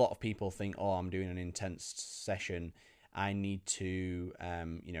a lot of people think, oh, I'm doing an intense session, I need to,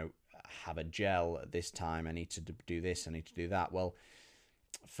 have a gel at this time, I need to do this, I need to do that. Well,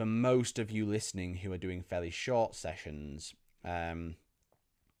 for most of you listening who are doing fairly short sessions,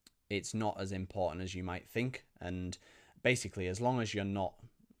 it's not as important as you might think. And basically, as long as you're not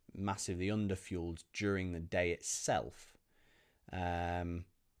massively underfueled during the day itself, and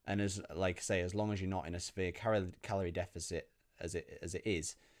as like I say, as long as you're not in a severe calorie deficit as it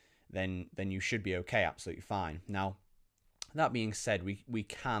is, then you should be okay, absolutely fine. Now, that being said, we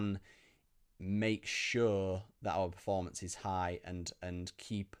can make sure that our performance is high and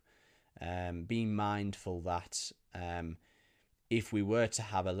keep being mindful that if we were to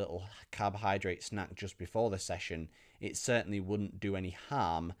have a little carbohydrate snack just before the session, it certainly wouldn't do any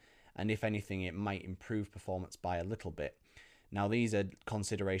harm, and if anything, it might improve performance by a little bit. Now, these are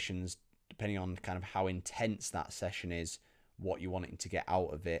considerations depending on kind of how intense that session is, what you're wanting to get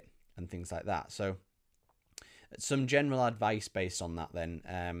out of it, and things like that. So, some general advice based on that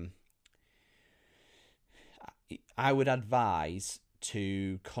then. I would advise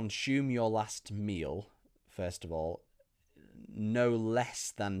to consume your last meal, first of all, no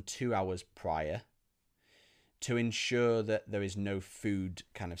less than 2 hours prior, to ensure that there is no food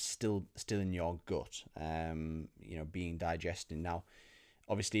kind of still in your gut, being digested. Now,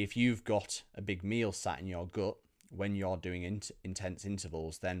 obviously, if you've got a big meal sat in your gut when you're doing intense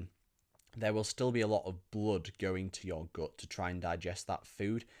intervals, then there will still be a lot of blood going to your gut to try and digest that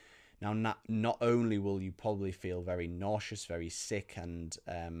food. Now, not only will you probably feel very nauseous, very sick, and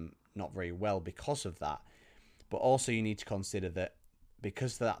not very well because of that, but also you need to consider that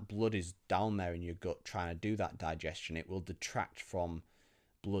because that blood is down there in your gut trying to do that digestion, it will detract from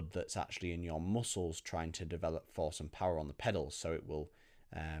blood that's actually in your muscles trying to develop force and power on the pedals. So it will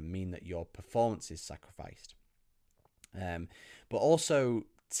mean that your performance is sacrificed. But also,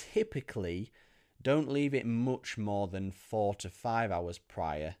 typically, don't leave it much more than 4 to 5 hours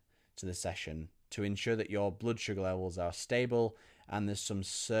prior to the session to ensure that your blood sugar levels are stable and there's some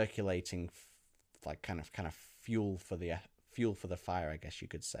circulating, like kind of fuel for the fire, I guess you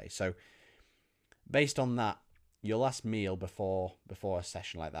could say. So, based on that, your last meal before a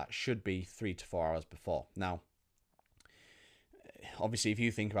session like that should be 3 to 4 hours before. Now, obviously, if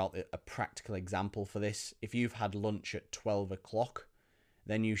you think about a practical example for this, if you've had lunch at 12 o'clock,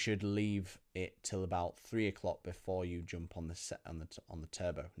 then you should leave it till about 3 o'clock before you jump on the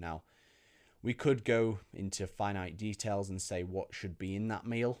turbo. Now, we could go into finite details and say what should be in that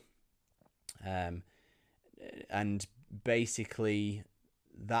meal, and basically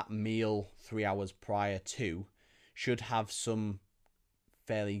that meal 3 hours prior to should have some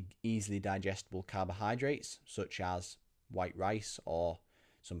fairly easily digestible carbohydrates, such as white rice or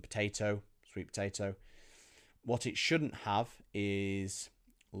some sweet potato. What it shouldn't have is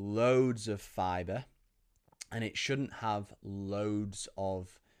loads of fiber, and it shouldn't have loads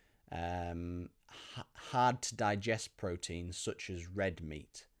of hard to digest proteins such as red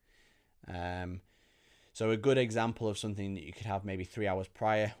meat. So a good example of something that you could have maybe 3 hours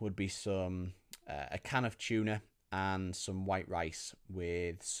prior would be a can of tuna and some white rice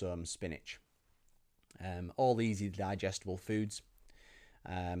with some spinach. All easy digestible foods.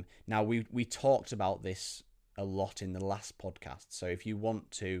 Now, we talked about this a lot in the last podcast. So if you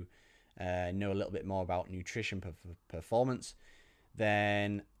want to know a little bit more about nutrition performance,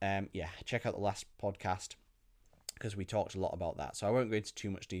 then check out the last podcast because we talked a lot about that. So I won't go into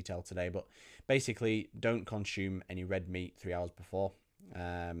too much detail today, but basically don't consume any red meat 3 hours before,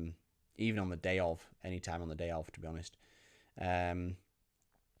 even on the day of, anytime on the day of, to be honest. Try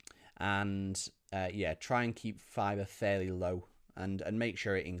and keep fiber fairly low and make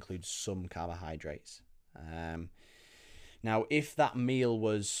sure it includes some carbohydrates. Now, if that meal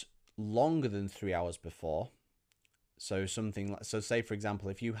was longer than 3 hours before, so say for example,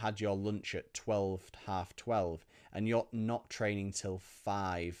 if you had your lunch at half 12, and you're not training till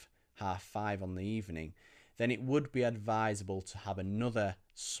half 5 on the evening, then it would be advisable to have another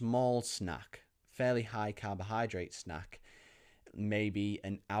small snack, fairly high carbohydrate snack, maybe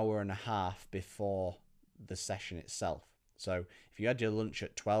an hour and a half before the session itself. So if you had your lunch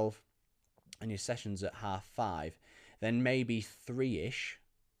at 12 and your session's at half 5, then maybe 3-ish,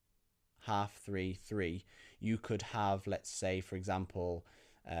 half 3, 3, you could have, let's say, for example,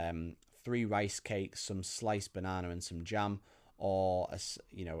 3 rice cakes, some sliced banana and some jam, or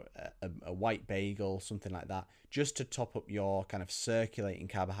a white bagel, something like that, just to top up your kind of circulating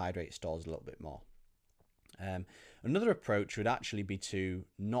carbohydrate stores a little bit more. Another approach would actually be to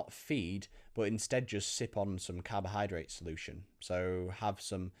not feed, but instead just sip on some carbohydrate solution. So have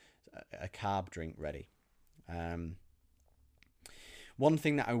a carb drink ready. One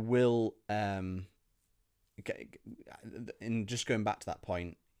thing that I will, in just going back to that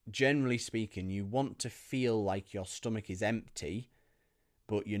point, generally speaking, you want to feel like your stomach is empty,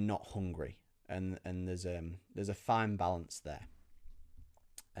 but you're not hungry, and there's a fine balance there.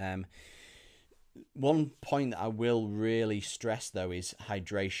 One point that I will really stress though is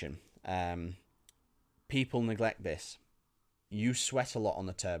hydration. People neglect this. You sweat a lot on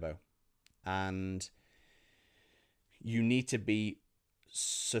the turbo, and you need to be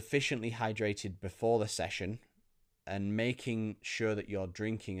sufficiently hydrated before the session, and making sure that you're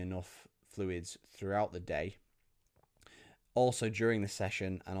drinking enough fluids throughout the day, also during the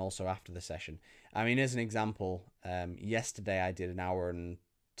session and also after the session. I mean, as an example, yesterday I did an hour and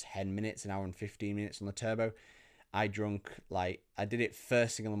 10 minutes, an hour and 15 minutes on the turbo. I did it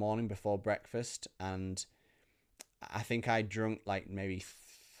first thing in the morning before breakfast, and I think I drank like maybe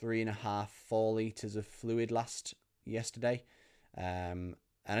 3.5-4 liters of fluid yesterday. And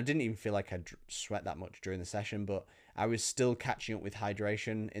I didn't even feel like I sweat that much during the session, but I was still catching up with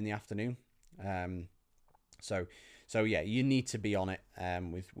hydration in the afternoon. So yeah, you need to be on it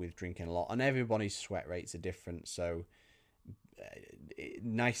with drinking a lot, and everybody's sweat rates are different. So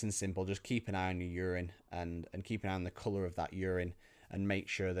nice and simple, just keep an eye on your urine and keep an eye on the color of that urine, and make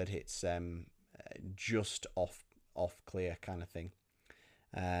sure that it's just off clear kind of thing.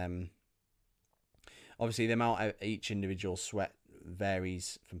 Obviously, the amount of each individual sweat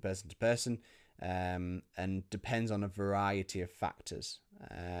varies from person to person, and depends on a variety of factors,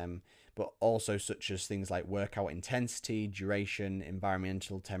 but also such as things like workout intensity, duration,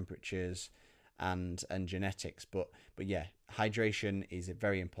 environmental temperatures, and genetics. But yeah, hydration is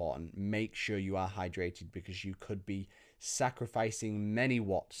very important. Make sure you are hydrated, because you could be sacrificing many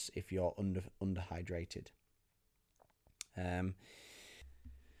watts if you're underhydrated.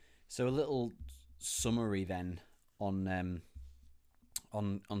 So a little summary then on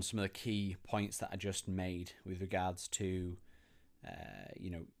some of the key points that I just made with regards to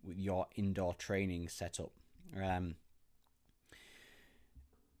with your indoor training setup.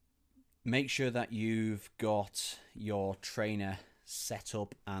 Make sure that you've got your trainer set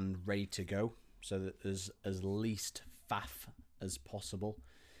up and ready to go, so that there's as least faff as possible.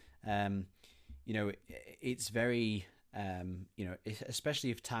 It's very especially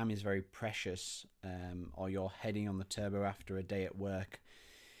if time is very precious, or you're heading on the turbo after a day at work,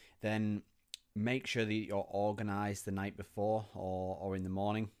 then make sure that you're organized the night before or in the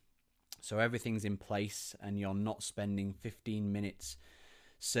morning, so everything's in place and you're not spending 15 minutes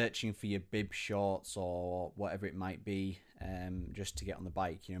searching for your bib shorts or whatever it might be, just to get on the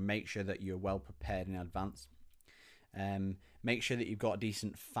bike. Make sure that you're well prepared in advance. Make sure that you've got a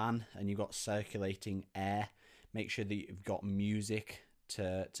decent fan and you've got circulating air. Make sure that you've got music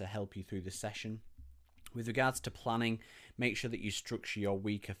to help you through the session. With regards to planning, make sure that you structure your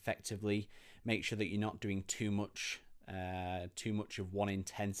week effectively. Make sure that you're not doing too much of one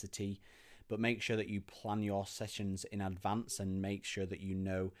intensity, but make sure that you plan your sessions in advance and make sure that you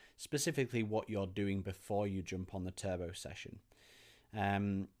know specifically what you're doing before you jump on the turbo session.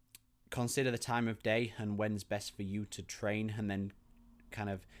 Consider the time of day and when's best for you to train, and then kind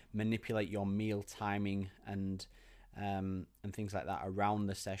of manipulate your meal timing and things like that around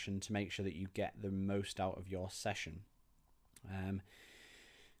the session to make sure that you get the most out of your session.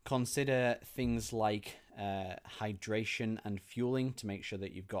 Consider things like hydration and fueling to make sure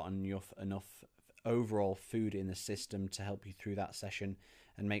that you've got enough overall food in the system to help you through that session,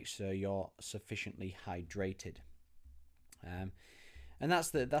 and make sure you're sufficiently hydrated. And that's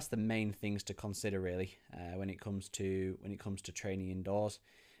the main things to consider really when it comes to training indoors.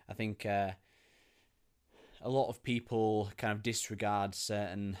 I think a lot of people kind of disregard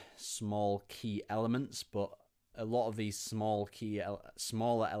certain small key elements, but a lot of these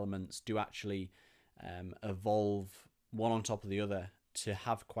smaller elements do actually evolve one on top of the other to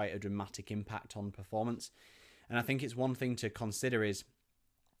have quite a dramatic impact on performance. And I think it's one thing to consider is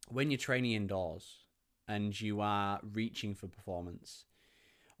when you're training indoors and you are reaching for performance,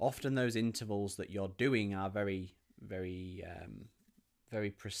 often those intervals that you're doing are very, very,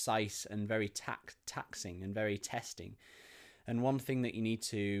 very precise and very taxing and very testing. And one thing that you need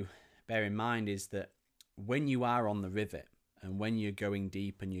to bear in mind is that when you are on the rivet and when you're going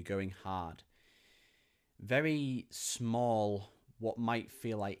deep and you're going hard, very small, what might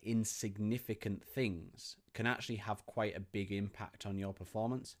feel like insignificant things can actually have quite a big impact on your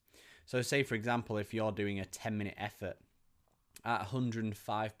performance. So say, for example, if you're doing a 10-minute effort at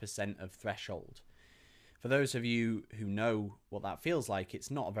 105% of threshold, for those of you who know what that feels like,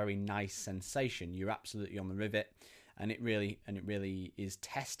 it's not a very nice sensation. You're absolutely on the rivet, and it really is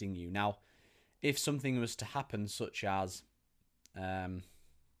testing you. Now, if something was to happen, such as,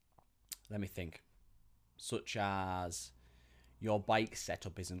 let me think, such as your bike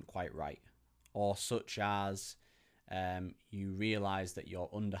setup isn't quite right, or such as you realize that you're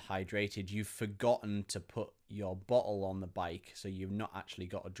underhydrated, you've forgotten to put your bottle on the bike, so you've not actually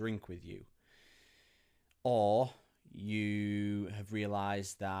got a drink with you, or you have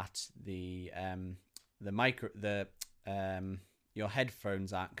realized that your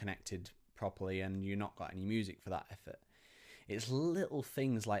headphones aren't connected properly and you've not got any music for that effort. It's little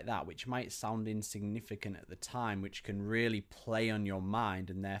things like that which might sound insignificant at the time, which can really play on your mind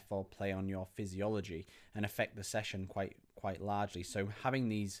and therefore play on your physiology and affect the session quite largely. So having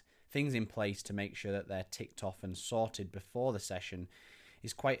these things in place to make sure that they're ticked off and sorted before the session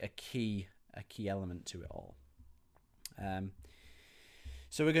is quite a key element to it all.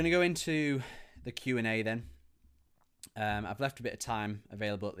 So we're going to go into the Q&A then. I've left a bit of time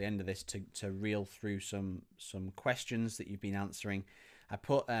available at the end of this to reel through some questions that you've been answering. I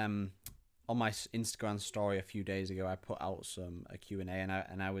put on my Instagram story a few days ago, I put out a Q&A, and I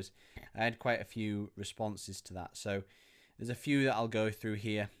had quite a few responses to that. So there's a few that I'll go through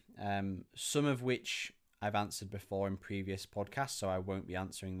here, some of which I've answered before in previous podcasts, so I won't be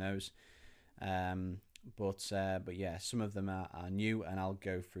answering those. But yeah, some of them are new, and I'll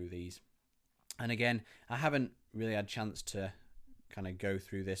go through these. And again, I haven't really had a chance to kind of go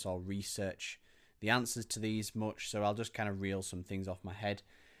through this or research the answers to these much, so I'll just kind of reel some things off my head.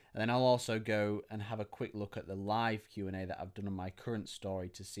 And then I'll also go and have a quick look at the live Q&A that I've done on my current story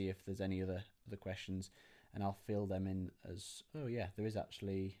to see if there's any other questions, and I'll fill them in as, oh yeah, there's a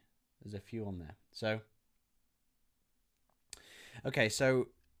few on there. So, okay, so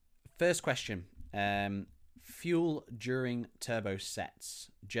first question. Fuel during turbo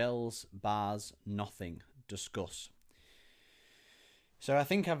sets, gels, bars, nothing. Discuss. So I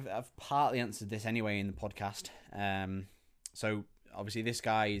think I've partly answered this anyway in the podcast. So obviously this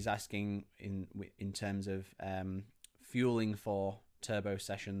guy is asking in terms of fueling for turbo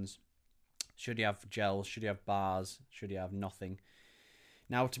sessions. Should you have gels? Should you have bars? Should you have nothing?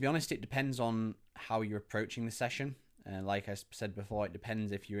 Now, to be honest, it depends on how you're approaching the session. Like I said before, it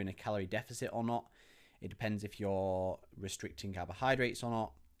depends if you're in a calorie deficit or not. It depends if you're restricting carbohydrates or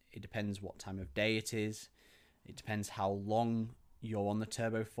not. It depends what time of day it is. It depends how long you're on the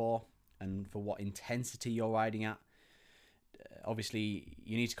turbo for and for what intensity you're riding at. Obviously,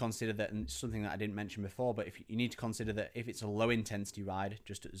 you need to consider that, and it's something that I didn't mention before, but if you need to consider that if it's a low intensity ride,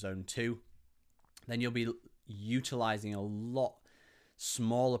 just at zone 2, then you'll be utilizing a lot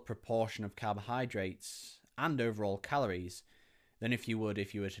smaller proportion of carbohydrates and overall calories than if you were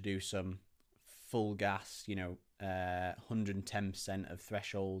to do some full gas, 110% of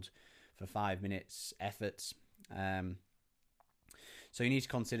threshold for 5 minutes efforts. So you need to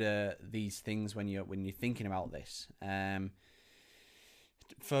consider these things when you're thinking about this.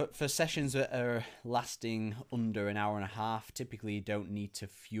 For sessions that are lasting under an hour and a half, typically you don't need to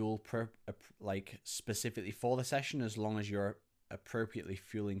fuel specifically for the session, as long as you're appropriately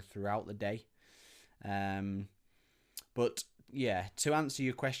fueling throughout the day. But yeah, to answer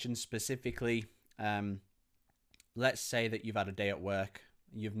your question specifically, let's say that you've had a day at work,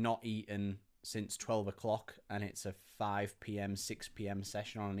 you've not eaten since 12 o'clock and it's a 5 p.m, 6 p.m.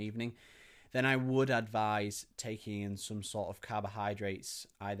 session on an evening, then I would advise taking in some sort of carbohydrates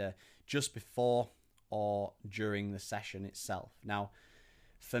either just before or during the session itself. Now,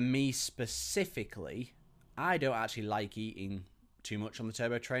 for me specifically, I don't actually like eating too much on the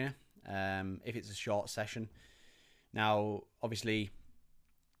turbo trainer if it's a short session. Now, obviously,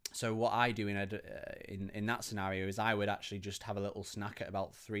 so what I do in that scenario is I would actually just have a little snack at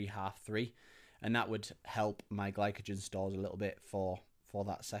about 3:30, and that would help my glycogen stores a little bit for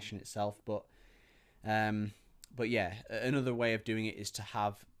that session itself. But yeah, another way of doing it is to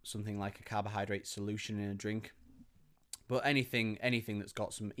have something like a carbohydrate solution in a drink. But anything that's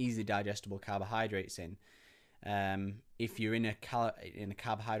got some easily digestible carbohydrates in, if you're in a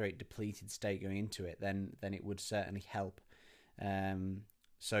carbohydrate depleted state going into it, then it would certainly help.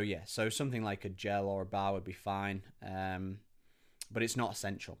 So yeah, so something like a gel or a bar would be fine, but it's not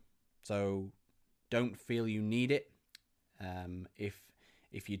essential. So don't feel you need it.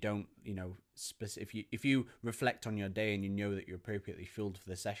 If you don't, if you reflect on your day and you know that you're appropriately fueled for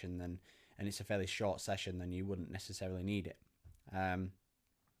the session, then and it's a fairly short session, then you wouldn't necessarily need it.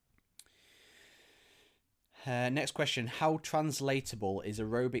 Next question: how translatable is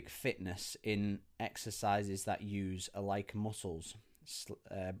aerobic fitness in exercises that use alike muscles?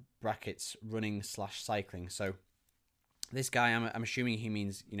 Brackets running / cycling. So this guy, I'm assuming he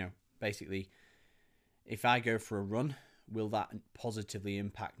means, basically, if I go for a run, will that positively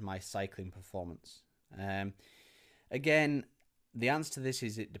impact my cycling performance? Again, the answer to this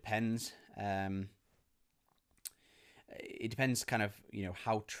is it depends. It depends kind of,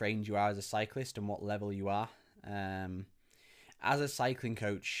 how trained you are as a cyclist and what level you are. As a cycling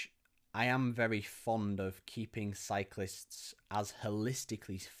coach, I am very fond of keeping cyclists as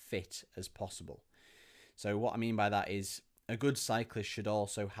holistically fit as possible. So what I mean by that is a good cyclist should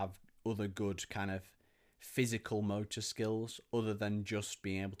also have other good kind of physical motor skills other than just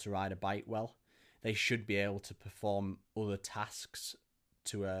being able to ride a bike well. They should be able to perform other tasks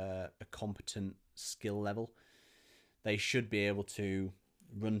to a competent skill level. They should be able to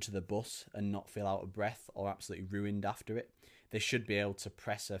run to the bus and not feel out of breath or absolutely ruined after it. They should be able to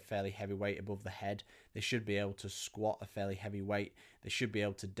press a fairly heavy weight above the head. They should be able to squat a fairly heavy weight. They should be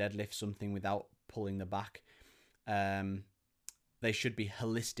able to deadlift something without pulling the back. They should be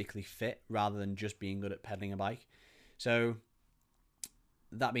holistically fit rather than just being good at pedaling a bike. So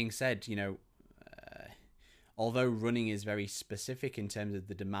that being said, although running is very specific in terms of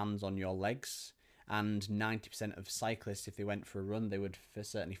the demands on your legs, and 90% of cyclists, if they went for a run, they would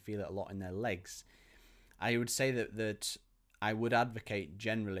certainly feel it a lot in their legs. I would say that I would advocate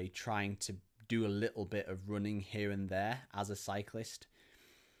generally trying to do a little bit of running here and there as a cyclist.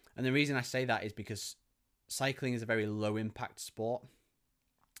 And the reason I say that is because cycling is a very low impact sport.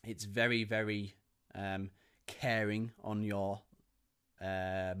 It's very, very caring on your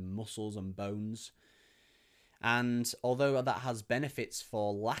muscles and bones. And although that has benefits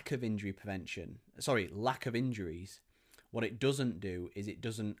for lack of injuries, what it doesn't do is it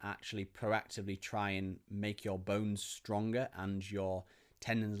doesn't actually proactively try and make your bones stronger and your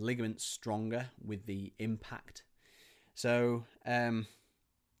tendons, ligaments stronger with the impact. So,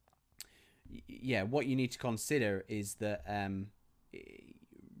 what you need to consider is that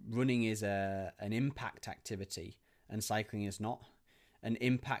running is an impact activity and cycling is not. And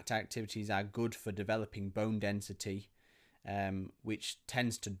impact activities are good for developing bone density, which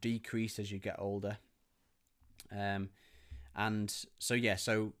tends to decrease as you get older. So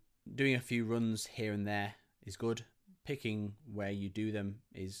doing a few runs here and there is good. Picking where you do them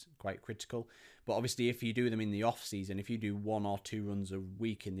is quite critical. But obviously, if you do them in the off season, if you do 1 or 2 runs a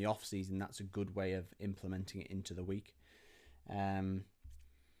week in the off season, that's a good way of implementing it into the week.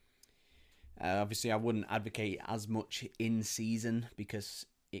 Obviously, I wouldn't advocate as much in season because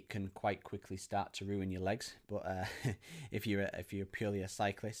it can quite quickly start to ruin your legs. But if you're purely a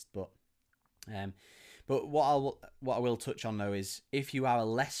cyclist, but what I will touch on though is if you are a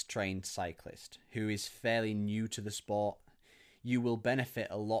less trained cyclist who is fairly new to the sport, you will benefit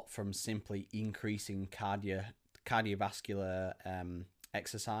a lot from simply increasing cardiovascular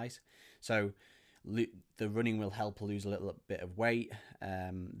exercise. So the running will help lose a little bit of weight.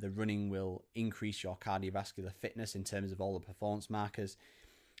 The running will increase your cardiovascular fitness in terms of all the performance markers.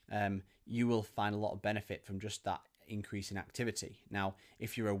 You will find a lot of benefit from just that increase in activity. Now,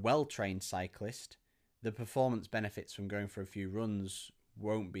 if you're a well-trained cyclist, the performance benefits from going for a few runs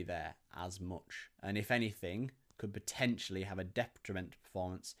won't be there as much. And if anything, could potentially have a detriment to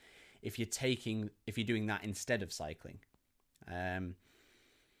performance if you're doing that instead of cycling.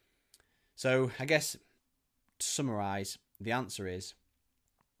 So I guess to summarize, the answer is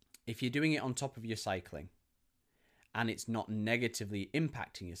if you're doing it on top of your cycling and it's not negatively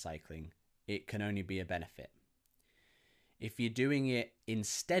impacting your cycling, it can only be a benefit. If you're doing it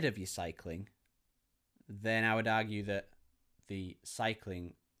instead of your cycling, then I would argue that the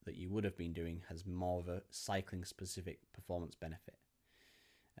cycling that you would have been doing has more of a cycling specific performance benefit.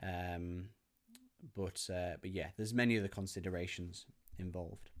 But yeah, there's many other considerations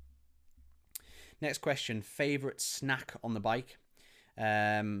involved. Next question, favorite snack on the bike?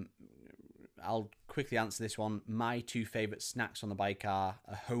 I'll quickly answer this one. My 2 favorite snacks on the bike are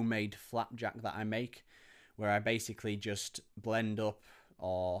a homemade flapjack that I make, where I basically just blend up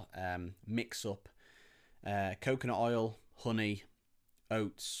or mix up coconut oil, honey,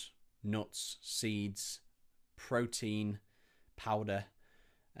 oats, nuts, seeds, protein, powder,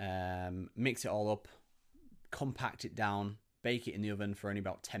 mix it all up, compact it down, bake it in the oven for only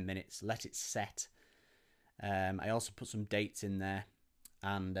about 10 minutes, let it set. I also put some dates in there,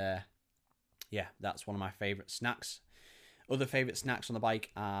 and yeah, that's one of my favourite snacks. Other favourite snacks on the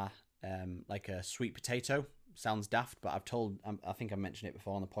bike are like a sweet potato. Sounds daft, but I think I mentioned it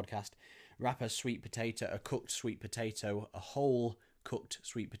before on the podcast. Wrap a sweet potato, a cooked sweet potato, a whole cooked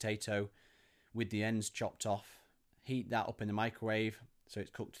sweet potato with the ends chopped off. Heat that up in the microwave so it's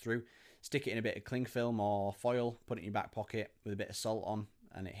cooked through. Stick it in a bit of cling film or foil, put it in your back pocket with a bit of salt on,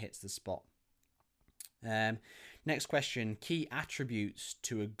 and it hits the spot. Next question, key attributes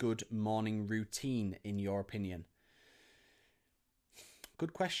to a good morning routine in your opinion?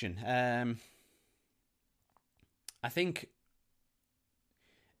 Good question. I think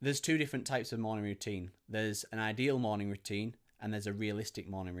there's two different types of morning routine. There's an ideal morning routine and there's a realistic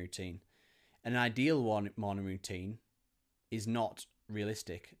morning routine. An ideal morning routine is not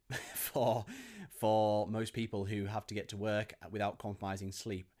realistic for most people who have to get to work without compromising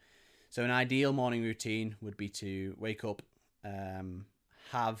sleep. So an ideal morning routine would be to wake up,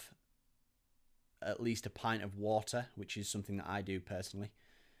 have at least a pint of water, which is something that I do personally.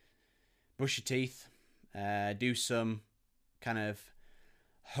 Brush your teeth, do some kind of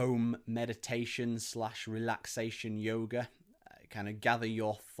home meditation / relaxation yoga, kind of gather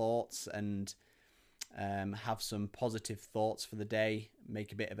your thoughts and have some positive thoughts for the day,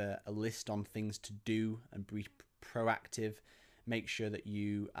 make a bit of a list on things to do and be proactive, make sure that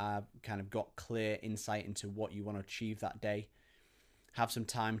you have kind of got clear insight into what you want to achieve that day, have some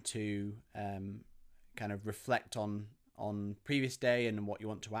time to kind of reflect on previous day and what you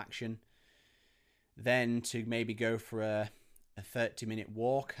want to action, then to maybe go for a 30-minute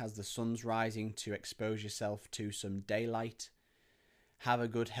walk as the sun's rising to expose yourself to some daylight, have a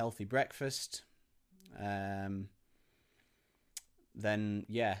good healthy breakfast, then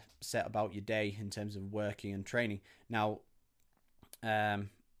yeah, set about your day in terms of working and training. Now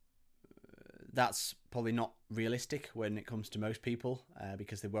that's probably not realistic when it comes to most people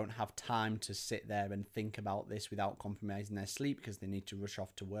because they won't have time to sit there and think about this without compromising their sleep because they need to rush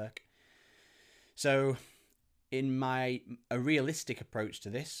off to work. So in a realistic approach to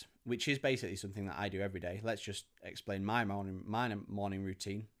this, which is basically something that I do every day, let's just explain my morning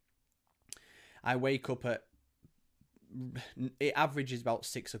routine. I wake up it averages about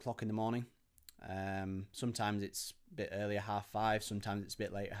 6 o'clock in the morning. Sometimes it's a bit earlier, 5:30, sometimes it's a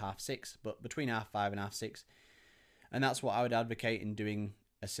bit later, 6:30, but between 5:30 and 6:30. And that's what I would advocate in doing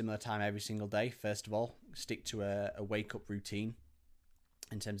a similar time every single day. First of all, stick to a wake up routine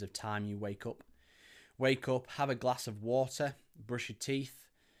in terms of time you wake up. Wake up, have a glass of water, brush your teeth,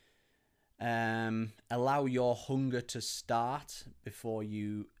 allow your hunger to start before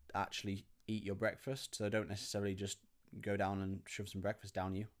you actually eat your breakfast. So don't necessarily just go down and shove some breakfast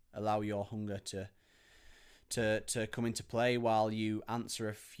down you. Allow your hunger to come into play while you answer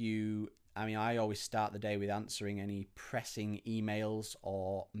a few. I mean, I always start the day with answering any pressing emails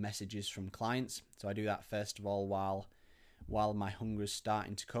or messages from clients. So I do that first of all while my hunger is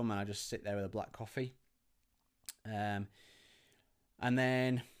starting to come, and I just sit there with a black coffee. And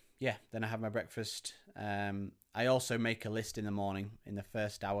then I have my breakfast. I also make a list in the morning in the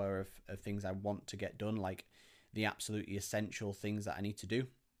first hour of things I want to get done, like the absolutely essential things that I need to do.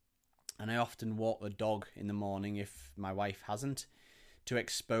 And I often walk the dog in the morning if my wife hasn't, to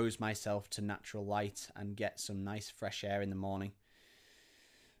expose myself to natural light and get some nice fresh air in the morning.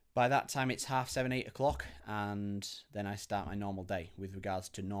 By that time it's 7:30, 8 o'clock, and then I start my normal day with regards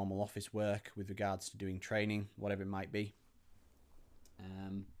to normal office work, with regards to doing training, whatever it might be.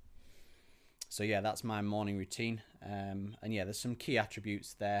 So yeah, that's my morning routine. And yeah, there's some key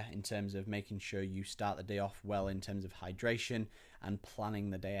attributes there in terms of making sure you start the day off well in terms of hydration and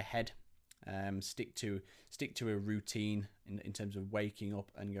planning the day ahead. Stick to a routine in terms of waking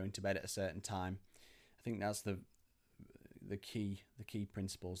up and going to bed at a certain time. I think that's the key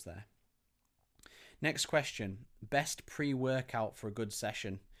principles there. Next question: best pre-workout for a good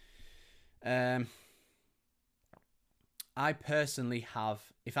session. I personally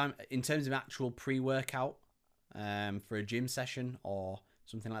have, if I'm in terms of actual pre-workout for a gym session or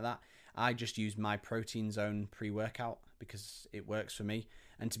something like that, I just use my Protein Zone pre-workout because it works for me.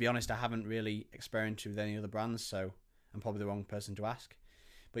 And to be honest, I haven't really experimented with any other brands, so I'm probably the wrong person to ask.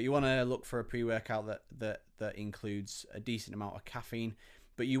 But you want to look for a pre-workout that includes a decent amount of caffeine,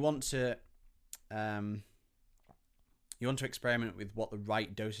 but you want to experiment with what the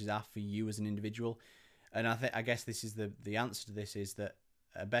right doses are for you as an individual. And I guess this is the answer to this, is that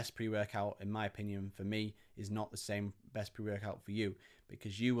a best pre-workout, in my opinion, for me, is not the same best pre-workout for you,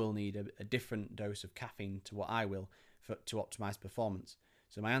 because you will need a different dose of caffeine to what I will to optimize performance.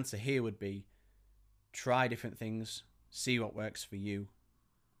 So my answer here would be try different things, see what works for you,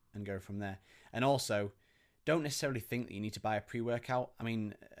 and go from there. And also, don't necessarily think that you need to buy a pre-workout. I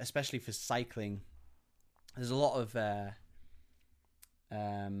mean, especially for cycling, there's a lot of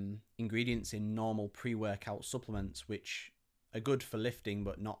ingredients in normal pre-workout supplements, which are good for lifting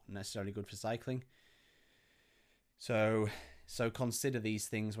but not necessarily good for cycling. So consider these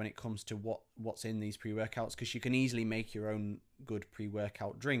things when it comes to what's in these pre-workouts, because you can easily make your own good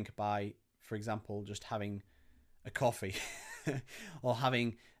pre-workout drink by, for example, just having a coffee or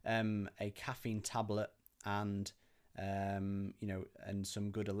having a caffeine tablet and and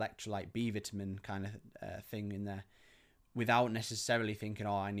some good electrolyte B vitamin kind of thing in there, without necessarily thinking,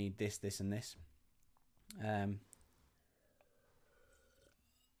 oh, I need this, this, and this.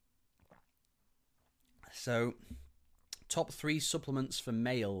 So, top 3 supplements for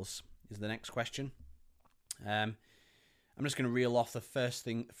males is the next question. I'm just going to reel off the first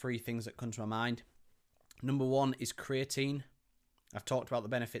 3 things that come to my mind. Number 1 is creatine. I've talked about the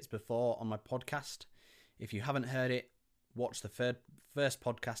benefits before on my podcast. If you haven't heard it, watch the first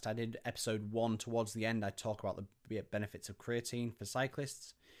podcast I did, episode 1. Towards the end, I talk about the benefits of creatine for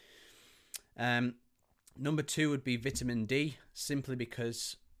cyclists. Number 2 would be vitamin D, simply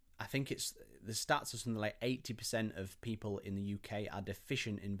because I think the stats are something like 80% of people in the UK are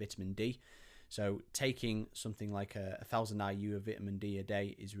deficient in vitamin D. So taking something like 1,000 IU of vitamin D a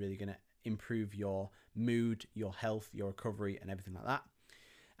day is really going to improve your mood, your health, your recovery, and everything like that.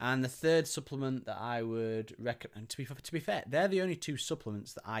 And the third supplement that I would recommend, to be fair, they're the only 2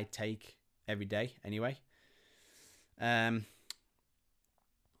 supplements that I take every day anyway.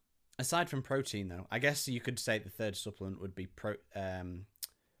 Aside from protein, though, I guess you could say the third supplement would be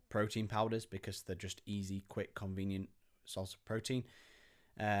protein powders, because they're just easy, quick, convenient source of protein.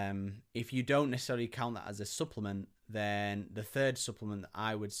 If you don't necessarily count that as a supplement, then the third supplement that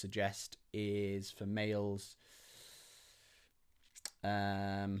I would suggest is for males.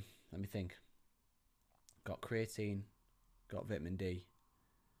 Let me think. Got creatine, got vitamin D.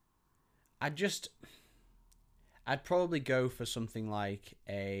 I'd probably go for something like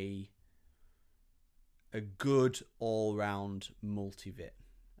a good all-round multivit.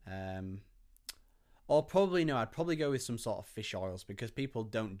 Or probably no, I'd probably go with some sort of fish oils, because people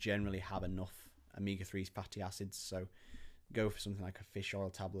don't generally have enough omega-3 fatty acids, so go for something like a fish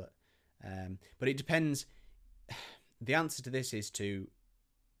oil tablet. But it depends. The answer to this is to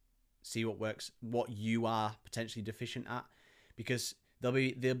see what works, what you are potentially deficient at, because there'll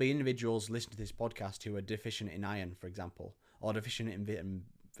be individuals listening to this podcast who are deficient in iron, for example, or deficient in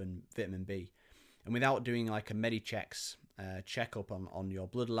vitamin B, and without doing like a Medichecks checkup on your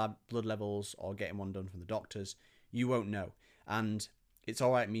blood levels or getting one done from the doctors, you won't know. And it's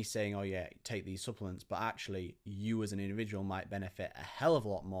all right me saying, oh yeah, take these supplements, but actually you as an individual might benefit a hell of a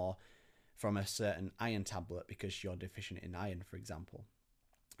lot more from a certain iron tablet because you're deficient in iron, for example.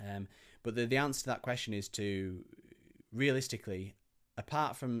 But the answer to that question is to, realistically,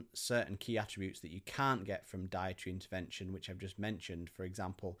 apart from certain key attributes that you can't get from dietary intervention, which I've just mentioned, for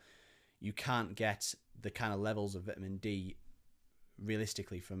example, you can't get the kind of levels of vitamin D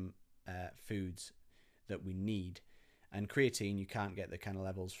realistically from foods that we need. And creatine, you can't get the kind of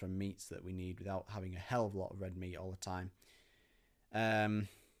levels from meats that we need without having a hell of a lot of red meat all the time.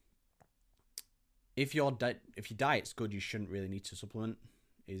 If your diet's good, you shouldn't really need to supplement,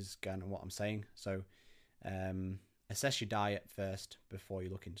 is kind of what I'm saying. So assess your diet first before you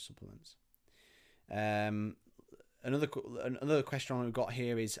look into supplements. Another question we've got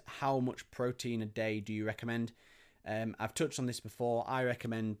here is, how much protein a day do you recommend? I've touched on this before. I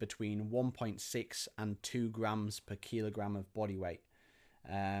recommend between 1.6 and 2 grams per kilogram of body weight.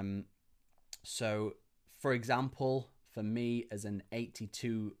 So, for example, for me as an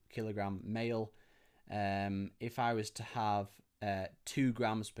 82 kilogram male, if I was to have 2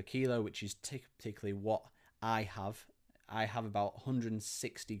 grams per kilo, which is typically what I have about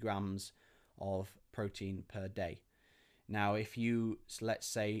 160 grams of protein per day. Now, if you, let's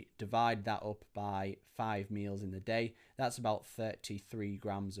say, divide that up by 5 meals in the day, that's about 33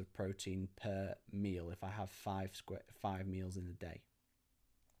 grams of protein per meal if I have 5 meals in the day.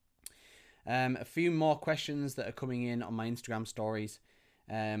 A few more questions that are coming in on my Instagram stories.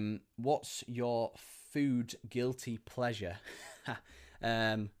 What's your food guilty pleasure?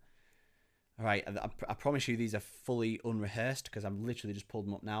 All right, I promise you these are fully unrehearsed because I've literally just pulled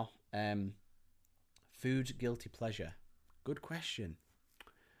them up now. Food guilty pleasure. Good question.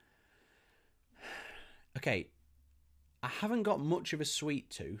 Okay, I haven't got much of a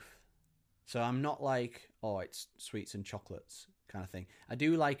sweet tooth, so I'm not like, oh, it's sweets and chocolates kind of thing. I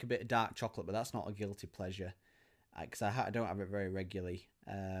do like a bit of dark chocolate, but that's not a guilty pleasure because I don't have it very regularly.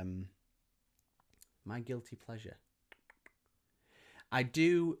 My guilty pleasure. I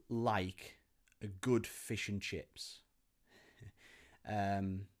do like a good fish and chips.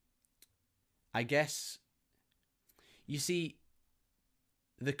 I guess, you see,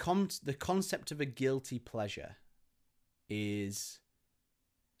 the concept of a guilty pleasure is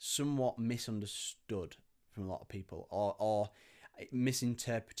somewhat misunderstood from a lot of people, or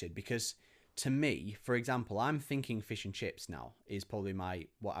misinterpreted, because to me, for example, I'm thinking fish and chips now is probably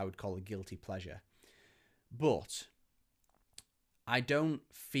what I would call a guilty pleasure. But I don't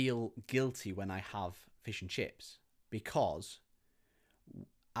feel guilty when I have fish and chips, because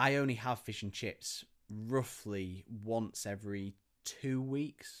I only have fish and chips roughly once every 2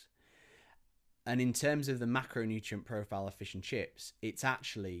 weeks. And in terms of the macronutrient profile of fish and chips, it's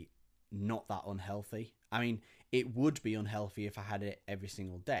actually not that unhealthy. I mean, it would be unhealthy if I had it every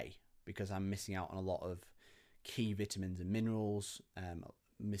single day, because I'm missing out on a lot of key vitamins and minerals,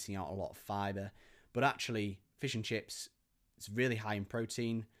 missing out on a lot of fiber. But actually, fish and chips, it's really high in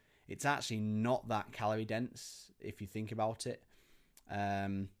protein. It's actually not that calorie dense if you think about it.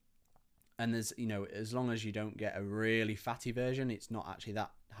 And there's, as long as you don't get a really fatty version, it's not actually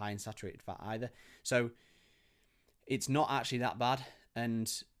that high in saturated fat either. So it's not actually that bad. And,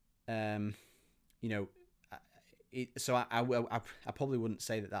 so I probably wouldn't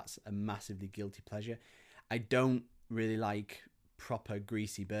say that that's a massively guilty pleasure. I don't really like proper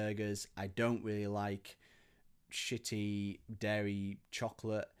greasy burgers. I don't really like shitty dairy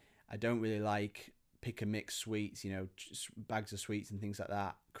chocolate. I don't really like pick and mix sweets, just bags of sweets and things like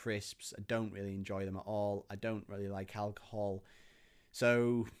that, crisps. I don't really enjoy them at all. I don't really like alcohol.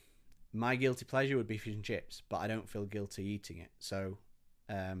 So my guilty pleasure would be fish and chips, but I don't feel guilty eating it. So,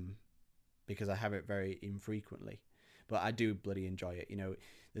 because I have it very infrequently, but I do bloody enjoy it.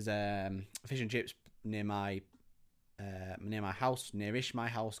 There's fish and chips near my house, nearish my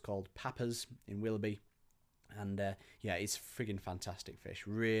house, called Papa's in Willoughby. And it's friggin' fantastic fish.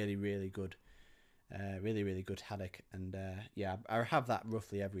 Really, really good. Really, really good haddock. And I have that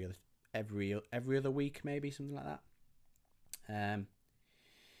roughly every other week, maybe, something like that.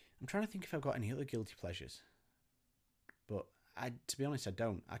 I'm trying to think if I've got any other guilty pleasures, but to be honest, I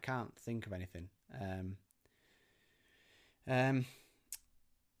don't. I can't think of anything.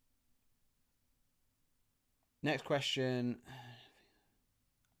 Next question.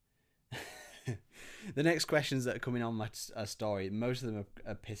 The next questions that are coming on my story, most of them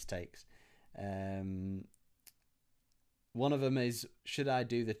are piss takes. One of them is, should I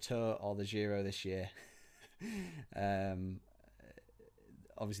do the Tour or the Giro this year?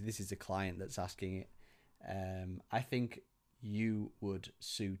 Obviously, this is a client that's asking it. I think you would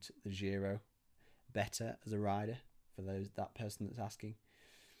suit the Giro better as a rider for that person that's asking.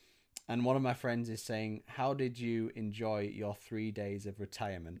 And one of my friends is saying, how did you enjoy your 3 days of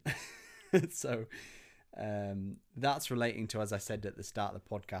retirement? So that's relating to, as I said at the start of the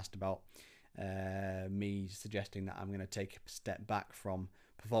podcast, about me suggesting that I'm going to take a step back from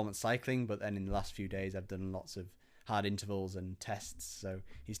performance cycling, but then in the last few days I've done lots of hard intervals and tests, so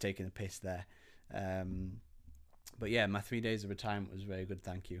he's taking the piss there. But yeah, my 3 days of retirement was very good,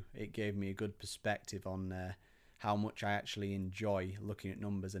 thank you. It gave me a good perspective on how much I actually enjoy looking at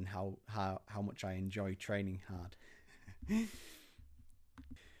numbers and how much I enjoy training hard.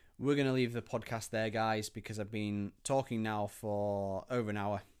 We're going to leave the podcast there, guys, because I've been talking now for over an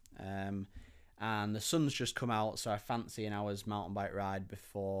hour. And the sun's just come out, so I fancy an hour's mountain bike ride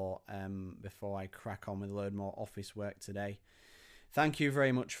before I crack on with a load more office work today. Thank you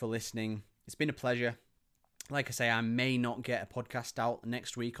very much for listening. It's been a pleasure. Like I say, I may not get a podcast out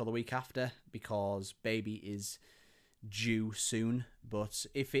next week or the week after because baby is due soon. But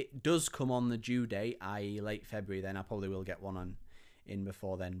if it does come on the due date, i.e. late February, then I probably will get one in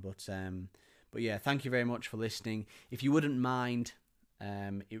before then. But yeah, thank you very much for listening. If you wouldn't mind,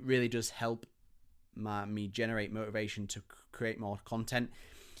 it really does help me generate motivation to create more content.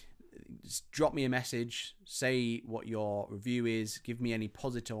 Just drop me a message, say what your review is, give me any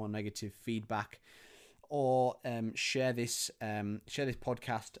positive or negative feedback, or share this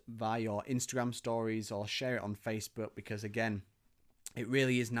podcast via your Instagram stories, or share it on Facebook, because again, it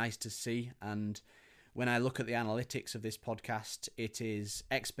really is nice to see. And when I look at the analytics of this podcast, it is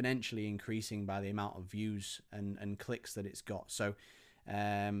exponentially increasing by the amount of views and clicks that it's got. So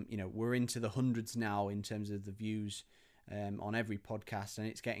we're into the hundreds now in terms of the views on every podcast, and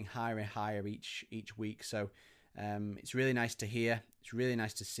it's getting higher and higher each week. So it's really nice to hear. It's really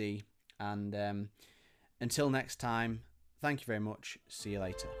nice to see. And until next time, thank you very much. See you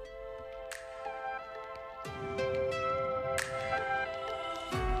later.